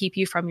Judas keep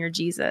you from your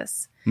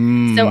Jesus.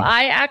 So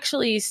I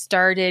actually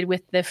started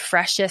with the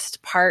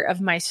freshest part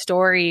of my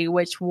story,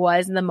 which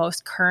was the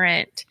most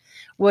current,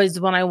 was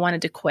when I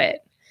wanted to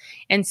quit.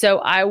 And so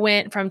I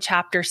went from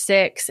chapter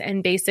 6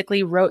 and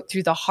basically wrote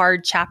through the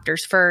hard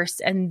chapters first,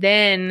 and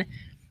then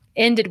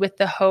ended with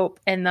the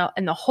hope and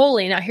the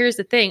holy. Now, here's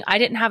the thing. I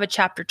didn't have a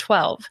chapter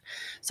 12.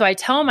 So I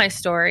tell my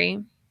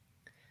story.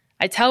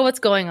 I tell what's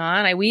going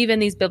on. I weave in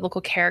these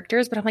biblical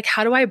characters, but I'm like,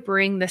 how do I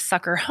bring this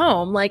sucker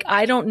home? Like,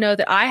 I don't know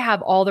that I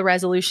have all the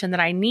resolution that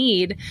I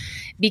need,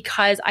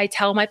 because I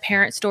tell my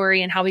parent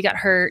story and how we got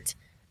hurt.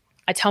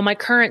 I tell my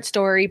current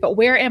story, but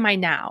where am I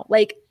now?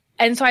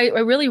 And so I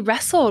really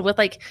wrestled with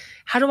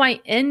how do I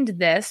end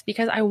this?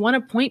 Because I want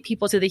to point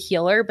people to the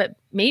healer, but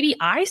maybe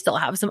I still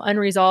have some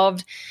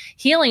unresolved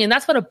healing. And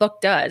that's what a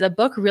book does. A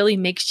book really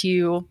makes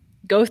you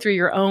go through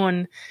your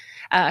own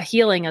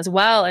healing as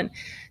well. And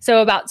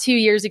so about 2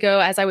 years ago,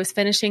 as I was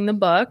finishing the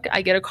book,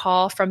 I get a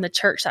call from the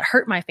church that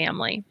hurt my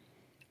family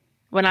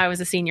when I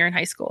was a senior in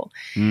high school.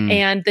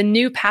 And the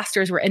new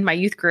pastors were in my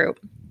youth group.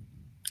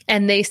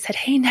 And they said,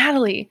 "Hey,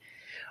 Natalie,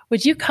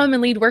 would you come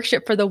and lead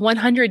worship for the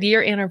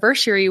 100-year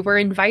anniversary? We're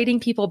inviting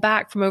people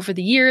back from over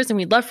the years, and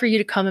we'd love for you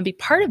to come and be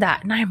part of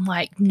that." And I'm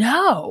like,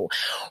 no,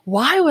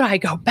 why would I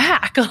go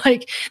back?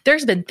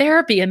 There's been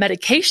therapy and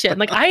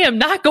medication. I am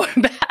not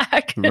going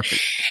back. Right.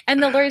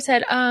 And the Lord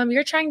said,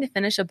 you're trying to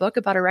finish a book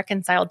about a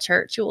reconciled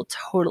church. You will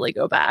totally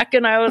go back.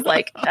 And I was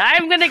like,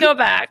 I'm going to go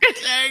back.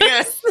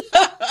 Dang it.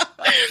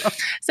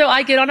 So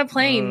I get on a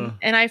plane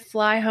and I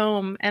fly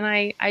home, and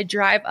I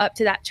drive up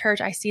to that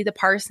church. I see the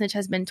parsonage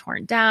has been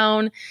torn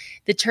down.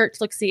 The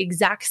church looks the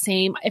exact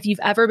same. If you've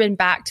ever been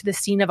back to the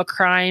scene of a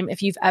crime,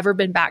 if you've ever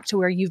been back to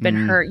where you've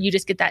been hurt, you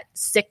just get that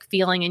sick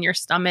feeling in your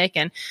stomach.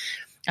 And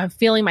I'm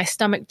feeling my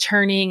stomach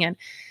churning. And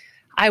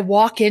I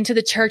walk into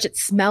the church, it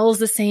smells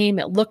the same,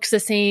 it looks the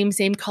same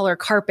color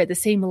carpet, the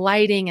same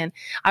lighting. And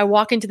I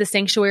walk into the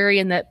sanctuary,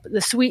 and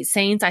the sweet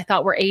saints I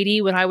thought were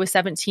 80 when I was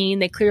 17,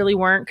 they clearly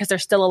weren't, because they're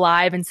still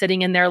alive and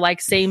sitting in their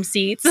like same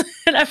seats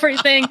and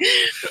everything.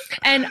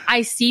 And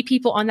I see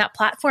people on that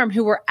platform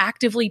who were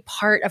actively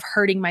part of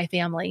hurting my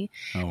family.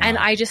 Oh, wow. And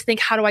I just think,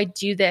 how do I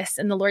do this?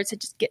 And the Lord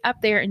said, just get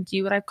up there and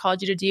do what I've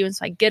called you to do. And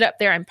so I get up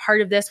there, I'm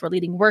part of this, we're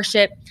leading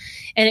worship.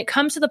 And it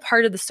comes to the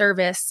part of the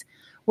service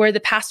where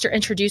the pastor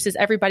introduces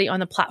everybody on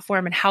the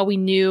platform and how we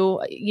knew,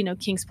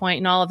 Kings Point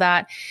and all of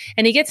that.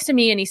 And he gets to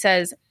me and he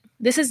says,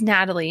 this is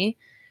Natalie.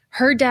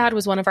 Her dad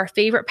was one of our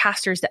favorite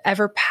pastors to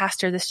ever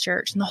pastor this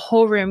church. And the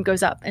whole room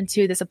goes up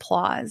into this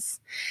applause.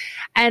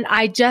 And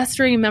I just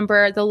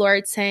remember the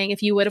Lord saying,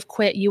 if you would have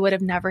quit, you would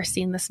have never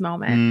seen this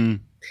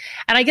moment.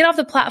 And I get off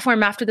the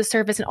platform after the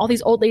service, and all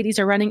these old ladies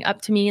are running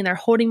up to me and they're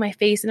holding my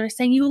face and they're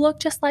saying, you look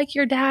just like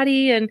your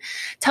daddy, and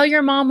tell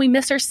your mom we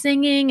miss her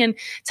singing, and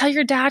tell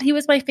your dad he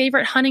was my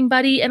favorite hunting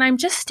buddy. And I'm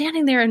just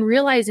standing there and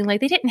realizing,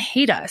 like, they didn't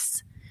hate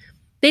us.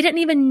 They didn't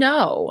even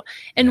know.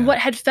 And what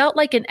had felt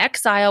like an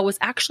exile was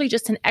actually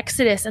just an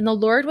exodus. And the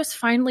Lord was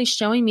finally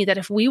showing me that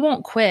if we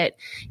won't quit,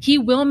 he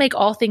will make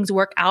all things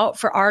work out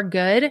for our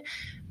good.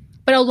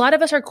 But a lot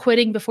of us are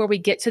quitting before we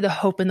get to the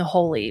hope and the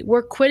holy.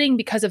 We're quitting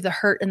because of the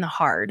hurt and the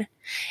hard.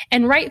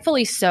 And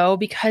rightfully so,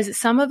 because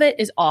some of it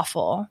is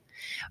awful.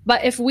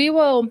 But if we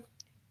will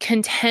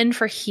contend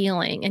for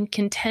healing and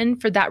contend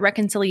for that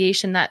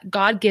reconciliation that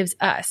God gives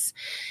us,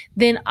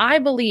 then I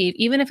believe,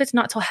 even if it's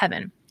not till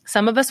heaven,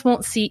 some of us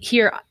won't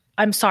hear,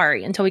 I'm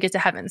sorry, until we get to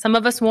heaven. Some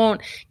of us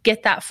won't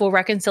get that full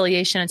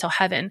reconciliation until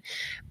heaven.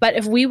 But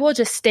if we will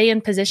just stay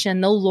in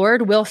position, the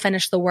Lord will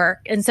finish the work.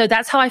 And so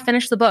that's how I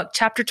finished the book.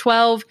 Chapter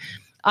 12,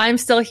 I'm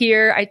still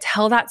here. I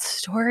tell that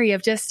story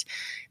of just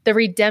the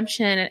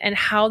redemption and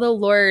how the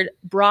Lord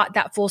brought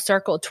that full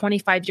circle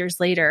 25 years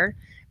later,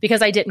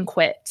 because I didn't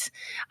quit.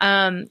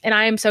 And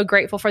I am so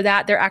grateful for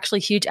that. They're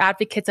actually huge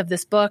advocates of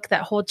this book.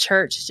 That whole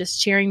church is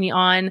just cheering me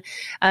on.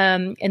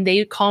 And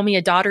they call me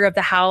a daughter of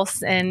the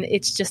house, and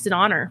it's just an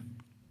honor.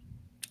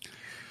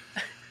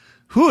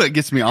 Whew, it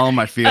gets me all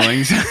my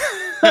feelings.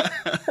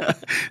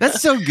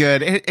 That's so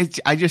good.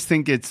 I just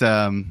think it's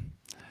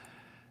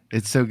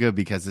so good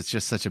because it's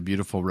just such a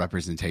beautiful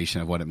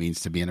representation of what it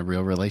means to be in a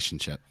real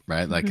relationship,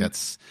 right? Like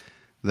that's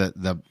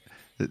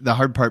the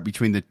hard part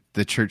between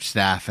the church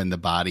staff and the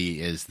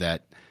body is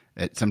that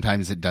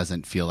sometimes it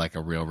doesn't feel like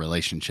a real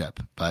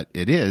relationship, but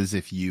it is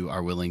if you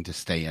are willing to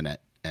stay in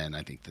it. And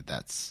I think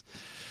that's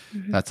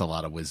a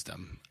lot of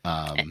wisdom.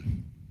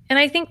 And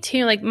I think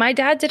too, like my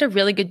dad did a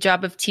really good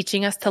job of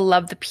teaching us to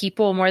love the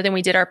people more than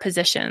we did our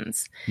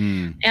positions.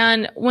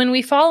 And when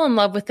we fall in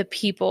love with the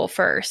people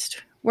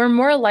first, we're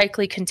more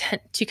likely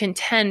to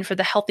contend for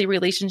the healthy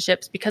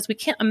relationships, because we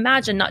can't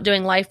imagine not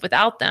doing life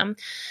without them.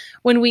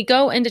 When we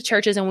go into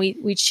churches and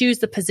we choose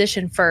the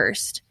position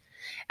first,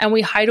 and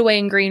we hide away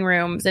in green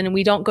rooms, and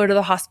we don't go to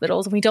the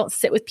hospitals, and we don't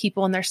sit with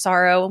people in their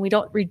sorrow, and we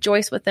don't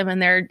rejoice with them in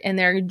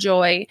their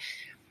joy,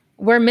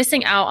 we're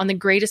missing out on the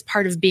greatest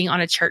part of being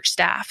on a church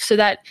staff. So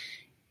that,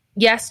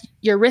 yes,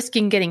 you're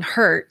risking getting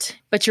hurt,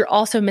 but you're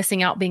also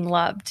missing out being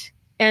loved.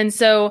 And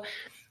so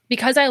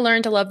because I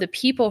learned to love the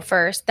people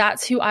first,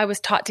 that's who I was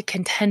taught to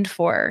contend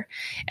for.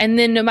 And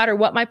then no matter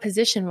what my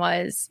position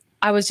was,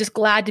 I was just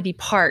glad to be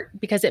part,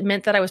 because it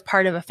meant that I was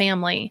part of a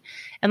family.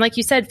 And like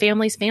you said,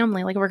 family's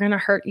family, like we're going to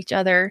hurt each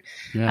other.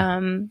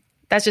 Yeah.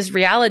 That's just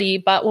reality.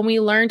 But when we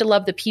learn to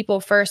love the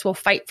people first, we'll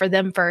fight for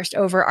them first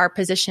over our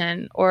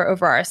position or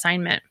over our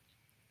assignment.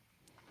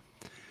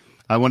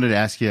 I wanted to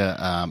ask you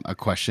a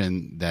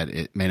question that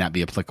it may not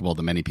be applicable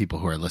to many people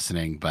who are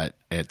listening, but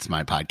it's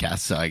my podcast,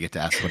 so I get to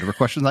ask whatever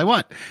questions I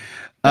want.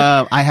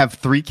 I have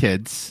 3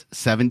 kids,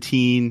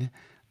 17,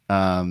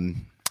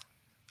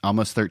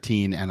 almost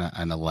 13,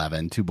 and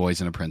 11, 2 boys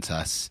and a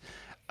princess.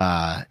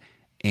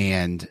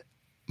 And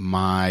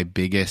my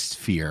biggest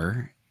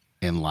fear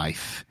in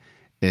life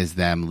is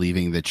them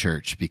leaving the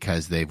church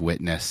because they've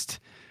witnessed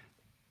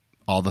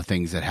all the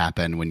things that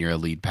happen when you're a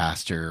lead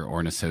pastor or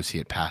an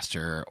associate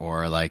pastor,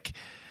 or like,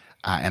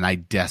 and I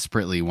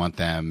desperately want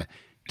them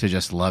to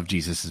just love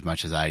Jesus as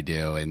much as I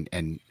do,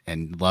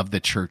 and love the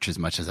church as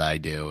much as I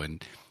do,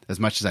 and as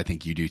much as I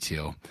think you do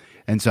too.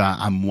 And so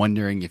I'm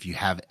wondering if you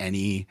have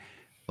any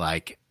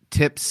like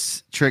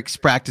tips, tricks,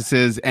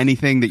 practices,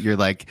 anything that you're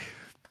like,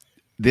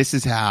 this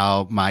is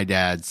how my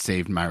dad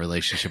saved my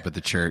relationship with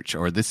the church,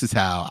 or this is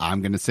how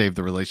I'm going to save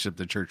the relationship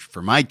with the church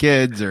for my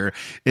kids, or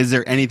is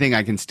there anything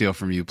I can steal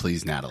from you,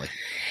 please, Natalie?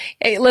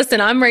 Hey,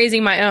 listen, I'm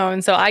raising my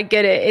own, so I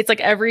get it. It's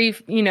like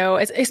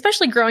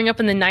especially growing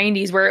up in the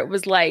 90s where it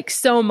was like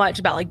so much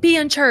about like be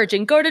in church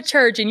and go to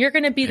church and you're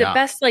going to be the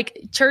best like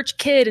church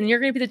kid and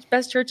you're going to be the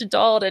best church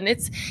adult. And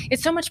it's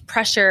so much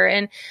pressure.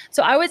 And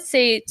so I would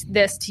say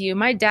this to you.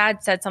 My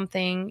dad said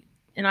something,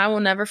 and I will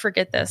never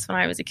forget this. When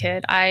I was a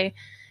kid, I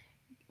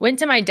went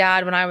to my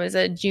dad when I was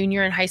a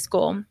junior in high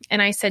school.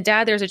 And I said,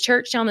 Dad, there's a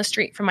church down the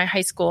street from my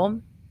high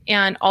school,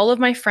 and all of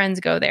my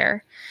friends go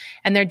there,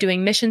 and they're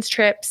doing missions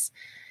trips.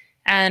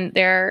 and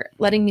they're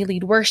letting me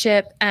lead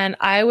worship. And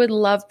I would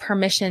love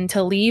permission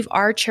to leave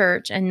our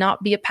church and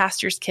not be a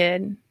pastor's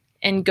kid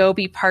and go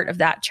be part of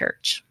that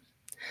church.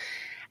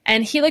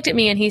 And he looked at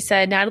me and he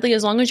said, Natalie,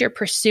 as long as you're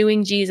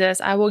pursuing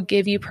Jesus, I will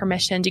give you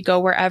permission to go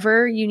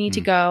wherever you need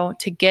to go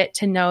to get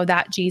to know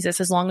that Jesus,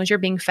 as long as you're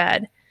being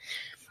fed.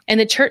 And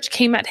the church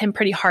came at him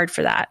pretty hard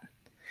for that,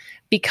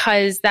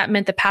 because that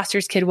meant the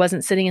pastor's kid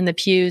wasn't sitting in the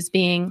pews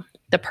being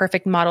the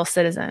perfect model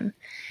citizen.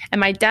 And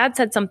my dad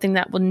said something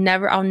that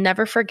I'll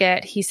never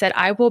forget. He said,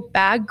 I will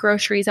bag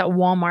groceries at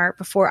Walmart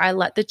before I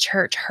let the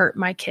church hurt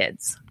my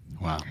kids.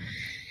 Wow.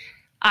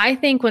 I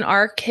think when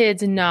our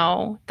kids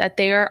know that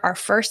they are our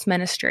first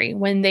ministry,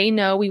 when they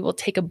know we will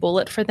take a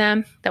bullet for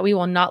them, that we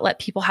will not let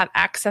people have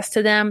access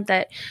to them,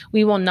 that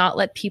we will not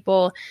let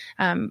people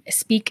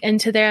speak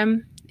into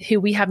them who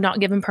we have not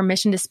given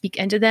permission to speak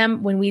into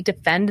them, when we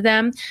defend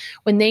them,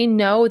 when they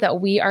know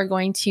that we are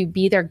going to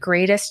be their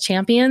greatest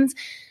champions,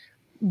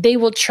 they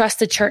will trust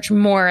the church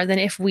more than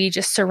if we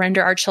just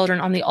surrender our children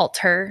on the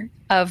altar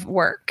of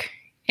work.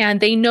 And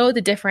they know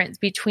the difference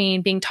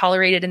between being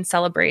tolerated and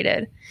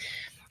celebrated.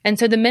 And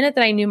so the minute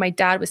that I knew my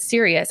dad was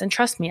serious, and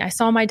trust me, I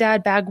saw my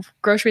dad bag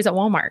groceries at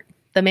Walmart.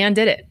 The man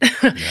did it.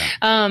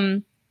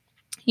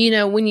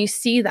 Yeah. When you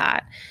see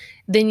that,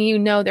 then you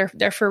know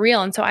they're for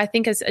real. And so I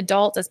think as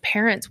adults, as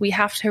parents, we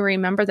have to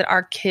remember that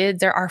our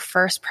kids are our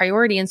first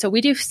priority. And so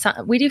we do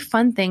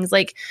fun things,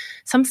 like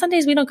some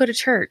Sundays we don't go to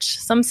church.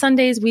 Some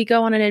Sundays we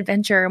go on an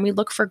adventure and we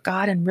look for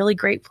God in really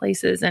great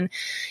places. And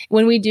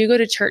when we do go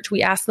to church,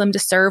 we ask them to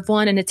serve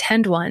one and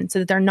attend one so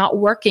that they're not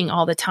working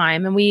all the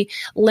time. And we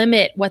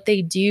limit what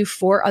they do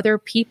for other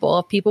people.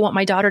 If people want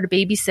my daughter to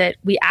babysit,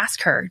 we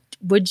ask her,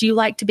 would you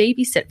like to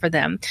babysit for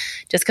them?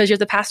 Just because you're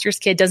the pastor's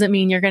kid doesn't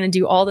mean you're going to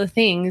do all the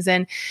things.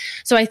 And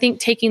so I think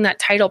taking that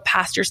title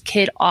pastor's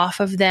kid off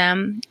of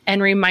them and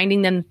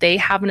reminding them that they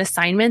have an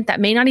assignment that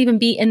may not even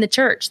be in the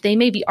church. They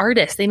may be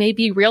artists, they may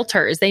be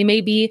realtors, they may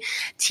be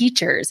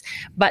teachers,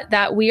 but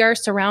that we are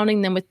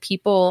surrounding them with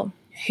people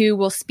who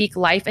will speak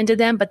life into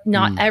them, but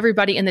not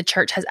everybody in the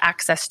church has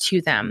access to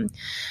them.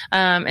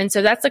 And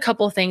so that's a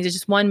couple of things. It's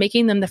just one,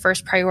 making them the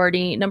first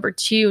priority. Number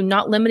two,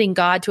 not limiting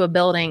God to a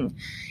building.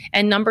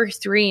 And number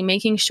three,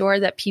 making sure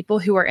that people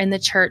who are in the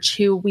church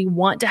who we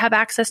want to have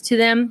access to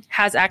them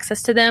has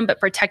access to them, but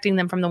protecting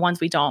them from the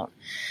ones we don't.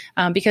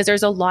 Because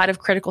there's a lot of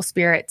critical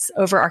spirits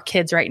over our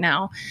kids right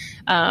now.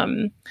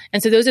 And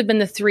so those have been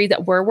the three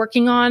that we're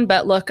working on.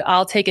 But look,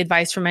 I'll take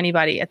advice from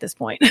anybody at this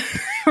point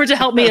or to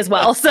help me as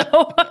well.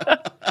 So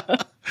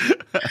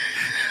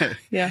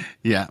yeah.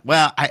 Yeah.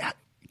 Well,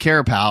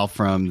 Kara Powell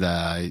from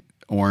the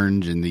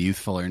Orange and the Youth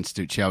Fuller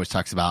Institute, she always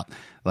talks about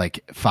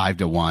like 5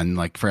 to 1,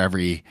 like for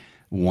every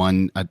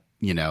one,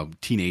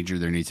 teenager,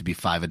 there needs to be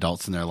 5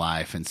 adults in their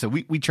life. And so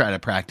we try to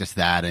practice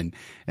that and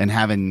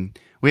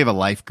we have a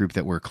life group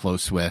that we're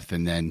close with.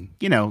 And then,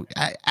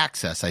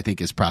 access, I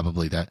think, is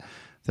probably the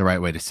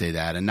right way to say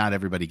that. And not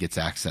everybody gets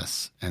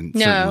access. And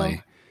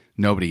certainly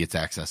nobody gets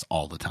access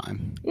all the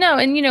time. No.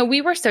 And,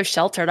 we were so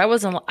sheltered. I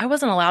wasn't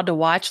allowed to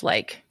watch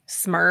like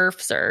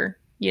Smurfs or,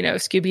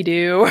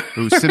 Scooby-Doo.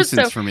 Ooh,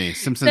 Simpsons for me.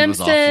 Simpsons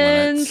was off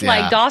limits. Yeah.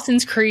 Like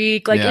Dawson's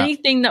Creek, like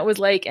anything that was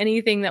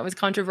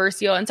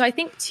controversial. And so I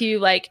think too,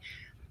 like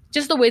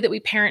just the way that we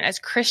parent as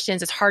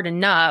Christians is hard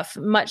enough,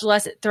 much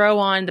less throw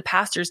on the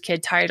pastor's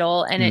kid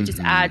title, and it just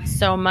adds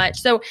so much.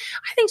 So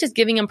I think just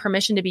giving them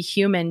permission to be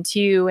human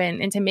too,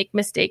 and to make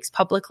mistakes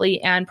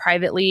publicly and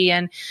privately,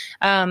 and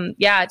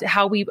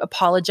how we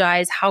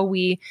apologize, how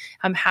we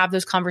have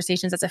those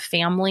conversations as a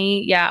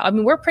family. Yeah, I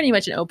mean, we're pretty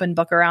much an open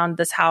book around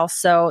this house,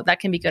 so that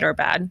can be good or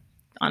bad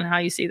on how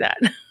you see that.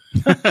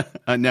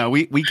 No,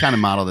 we kind of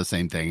model the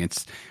same thing.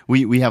 It's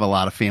we have a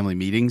lot of family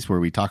meetings where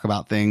we talk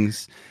about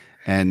things.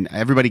 And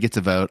everybody gets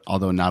a vote,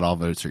 although not all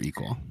votes are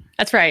equal.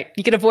 That's right.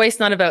 You get a voice,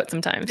 not a vote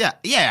sometimes.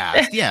 Yeah.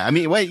 I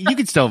mean, you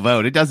can still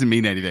vote. It doesn't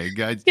mean anything.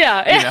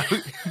 Yeah.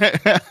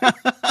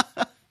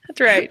 That's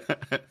right.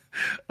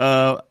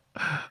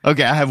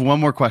 Okay, I have one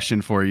more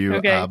question for you.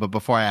 Okay. But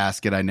before I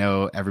ask it, I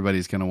know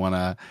everybody's going to want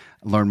to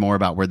learn more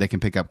about where they can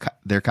pick up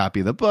their copy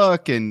of the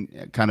book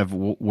and kind of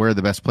where are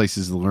the best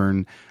places to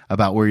learn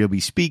about where you'll be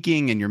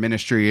speaking and your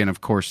ministry. And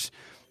of course,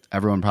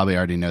 everyone probably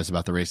already knows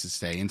about the Raise to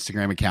Stay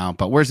Instagram account,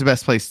 but where's the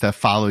best place to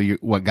follow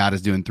what God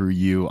is doing through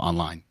you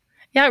online?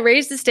 Yeah,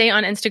 Raise to Stay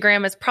on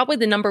Instagram is probably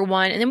the number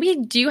one. And then we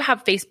do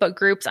have Facebook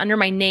groups under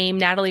my name,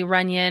 Natalie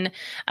Runion.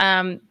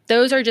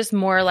 Those are just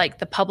more like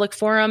the public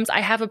forums. I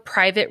have a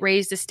private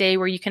Raise to Stay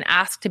where you can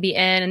ask to be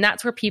in, and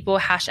that's where people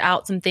hash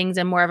out some things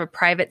in more of a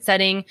private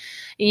setting.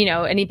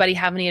 Anybody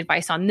have any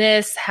advice on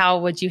this? How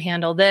would you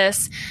handle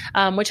this?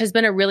 Which has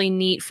been a really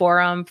neat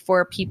forum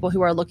for people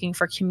who are looking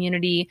for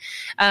community.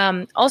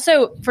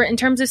 Also, in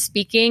terms of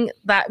speaking,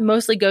 that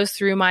mostly goes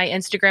through my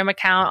Instagram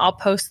account. I'll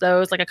post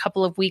those like a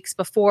couple of weeks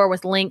before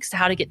with links to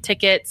how to get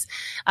tickets.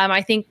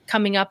 I think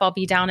coming up, I'll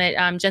be down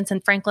at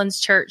Jensen Franklin's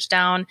church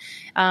down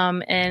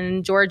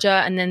in Georgia,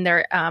 and then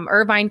their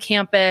Irvine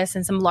campus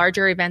and some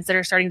larger events that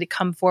are starting to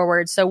come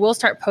forward. So we'll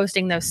start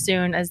posting those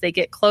soon as they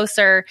get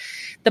closer.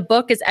 The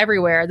book is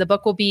everywhere. The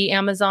book will be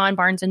Amazon,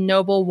 Barnes &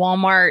 Noble,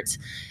 Walmart,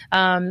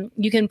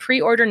 You can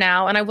pre-order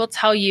now. And I will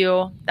tell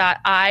you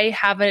that I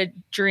have a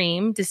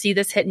dream to see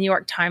this hit New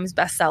York Times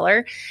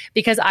bestseller,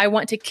 because I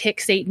want to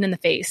kick Satan in the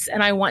face,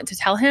 and I want to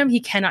tell him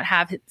he cannot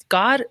have his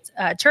God,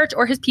 church,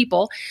 or his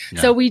people.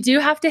 Yeah. So we do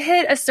have to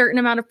hit a certain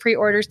amount of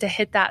pre-orders to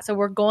hit that. So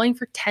we're going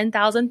for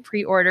 10,000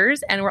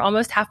 pre-orders, and we're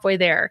almost halfway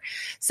there.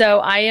 So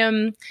I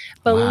am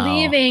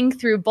believing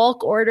through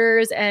bulk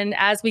orders, and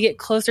as we get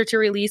closer to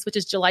release, which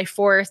is July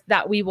 4th,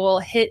 that we will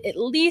hit at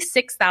least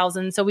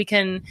 6,000 so we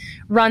can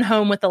run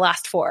home with the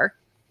last 4.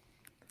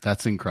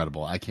 That's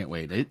incredible. I can't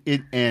wait.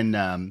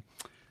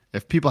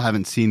 If people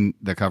haven't seen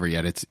the cover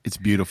yet, it's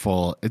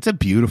beautiful. It's a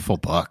beautiful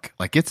book.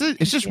 Like it's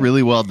just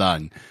really well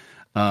done.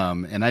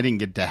 And I didn't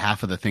get to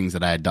half of the things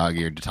that I had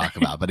dog-eared to talk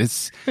about, but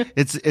it's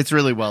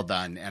really well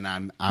done, and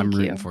I'm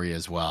rooting for you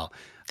as well.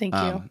 Thank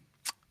you.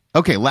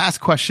 Okay, last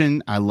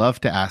question I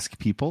love to ask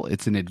people.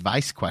 It's an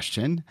advice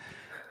question,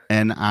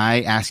 and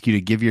I ask you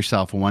to give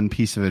yourself one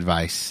piece of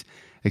advice,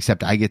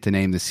 except I get to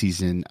name the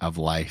season of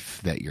life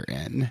that you're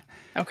in.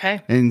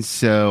 Okay. And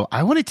so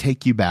I want to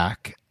take you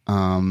back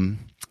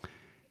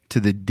to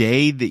the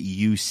day that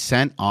you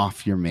sent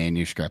off your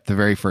manuscript, the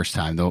very first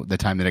time, the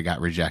time that it got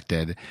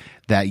rejected,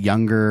 that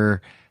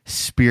younger,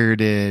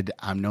 spirited,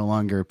 I'm no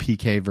longer a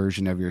PK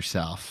version of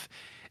yourself.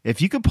 If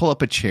you could pull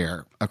up a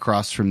chair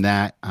across from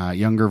that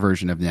younger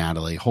version of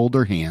Natalie, hold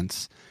her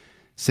hands,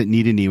 sit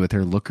knee to knee with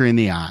her, look her in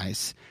the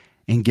eyes,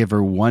 and give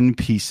her one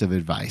piece of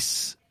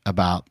advice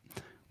about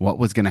what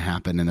was going to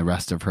happen in the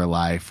rest of her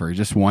life, or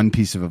just one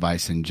piece of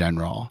advice in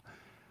general,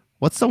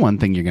 what's the one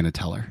thing you're going to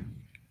tell her?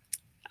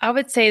 I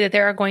would say that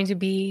there are going to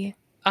be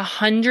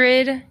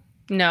 100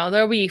 no,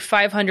 there'll be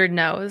 500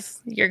 no's.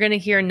 You're going to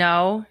hear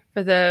no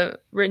for the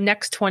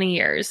next 20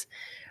 years.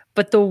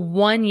 But the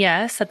one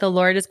yes that the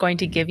Lord is going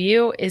to give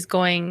you is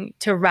going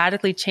to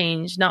radically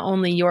change not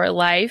only your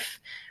life,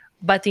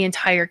 but the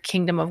entire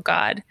kingdom of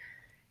God.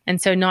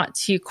 And so not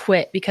to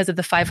quit because of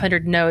the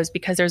 500 no's,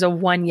 because there's a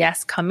one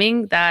yes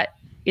coming that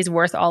is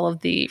worth all of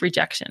the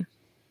rejection.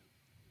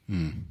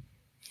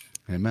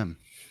 Amen.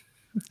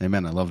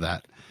 Amen. I love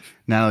that.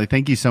 Natalie,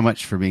 thank you so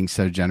much for being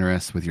so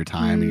generous with your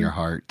time and your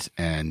heart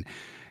and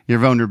your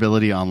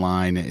vulnerability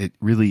online. It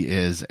really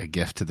is a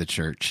gift to the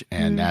church.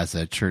 And as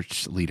a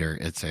church leader,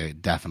 it's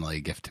definitely a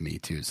gift to me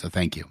too. So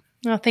thank you.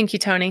 Oh, thank you,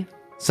 Tony.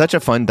 Such a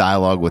fun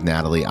dialogue with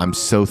Natalie. I'm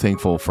so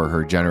thankful for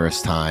her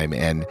generous time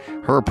and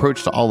her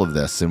approach to all of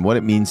this and what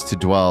it means to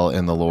dwell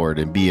in the Lord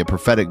and be a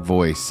prophetic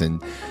voice,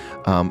 and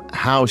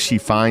how she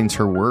finds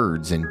her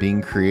words and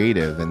being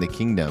creative in the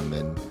kingdom,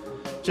 and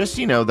just,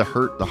 the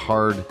hurt, the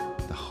hard,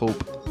 the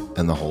hope,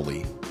 and the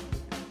holy.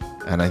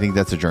 And I think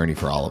that's a journey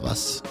for all of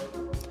us.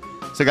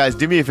 So guys,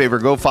 do me a favor,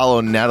 go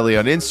follow Natalie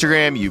on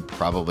Instagram. You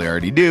probably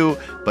already do,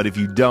 but if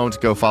you don't,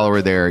 go follow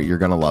her there. You're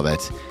going to love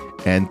it.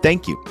 And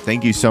thank you.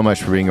 Thank you so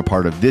much for being a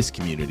part of this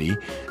community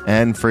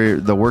and for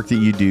the work that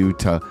you do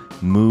to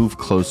move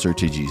closer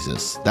to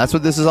Jesus. That's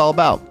what this is all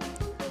about.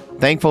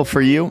 Thankful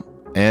for you.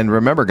 And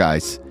remember,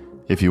 guys,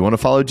 if you want to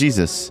follow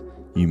Jesus,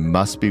 you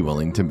must be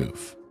willing to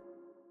move.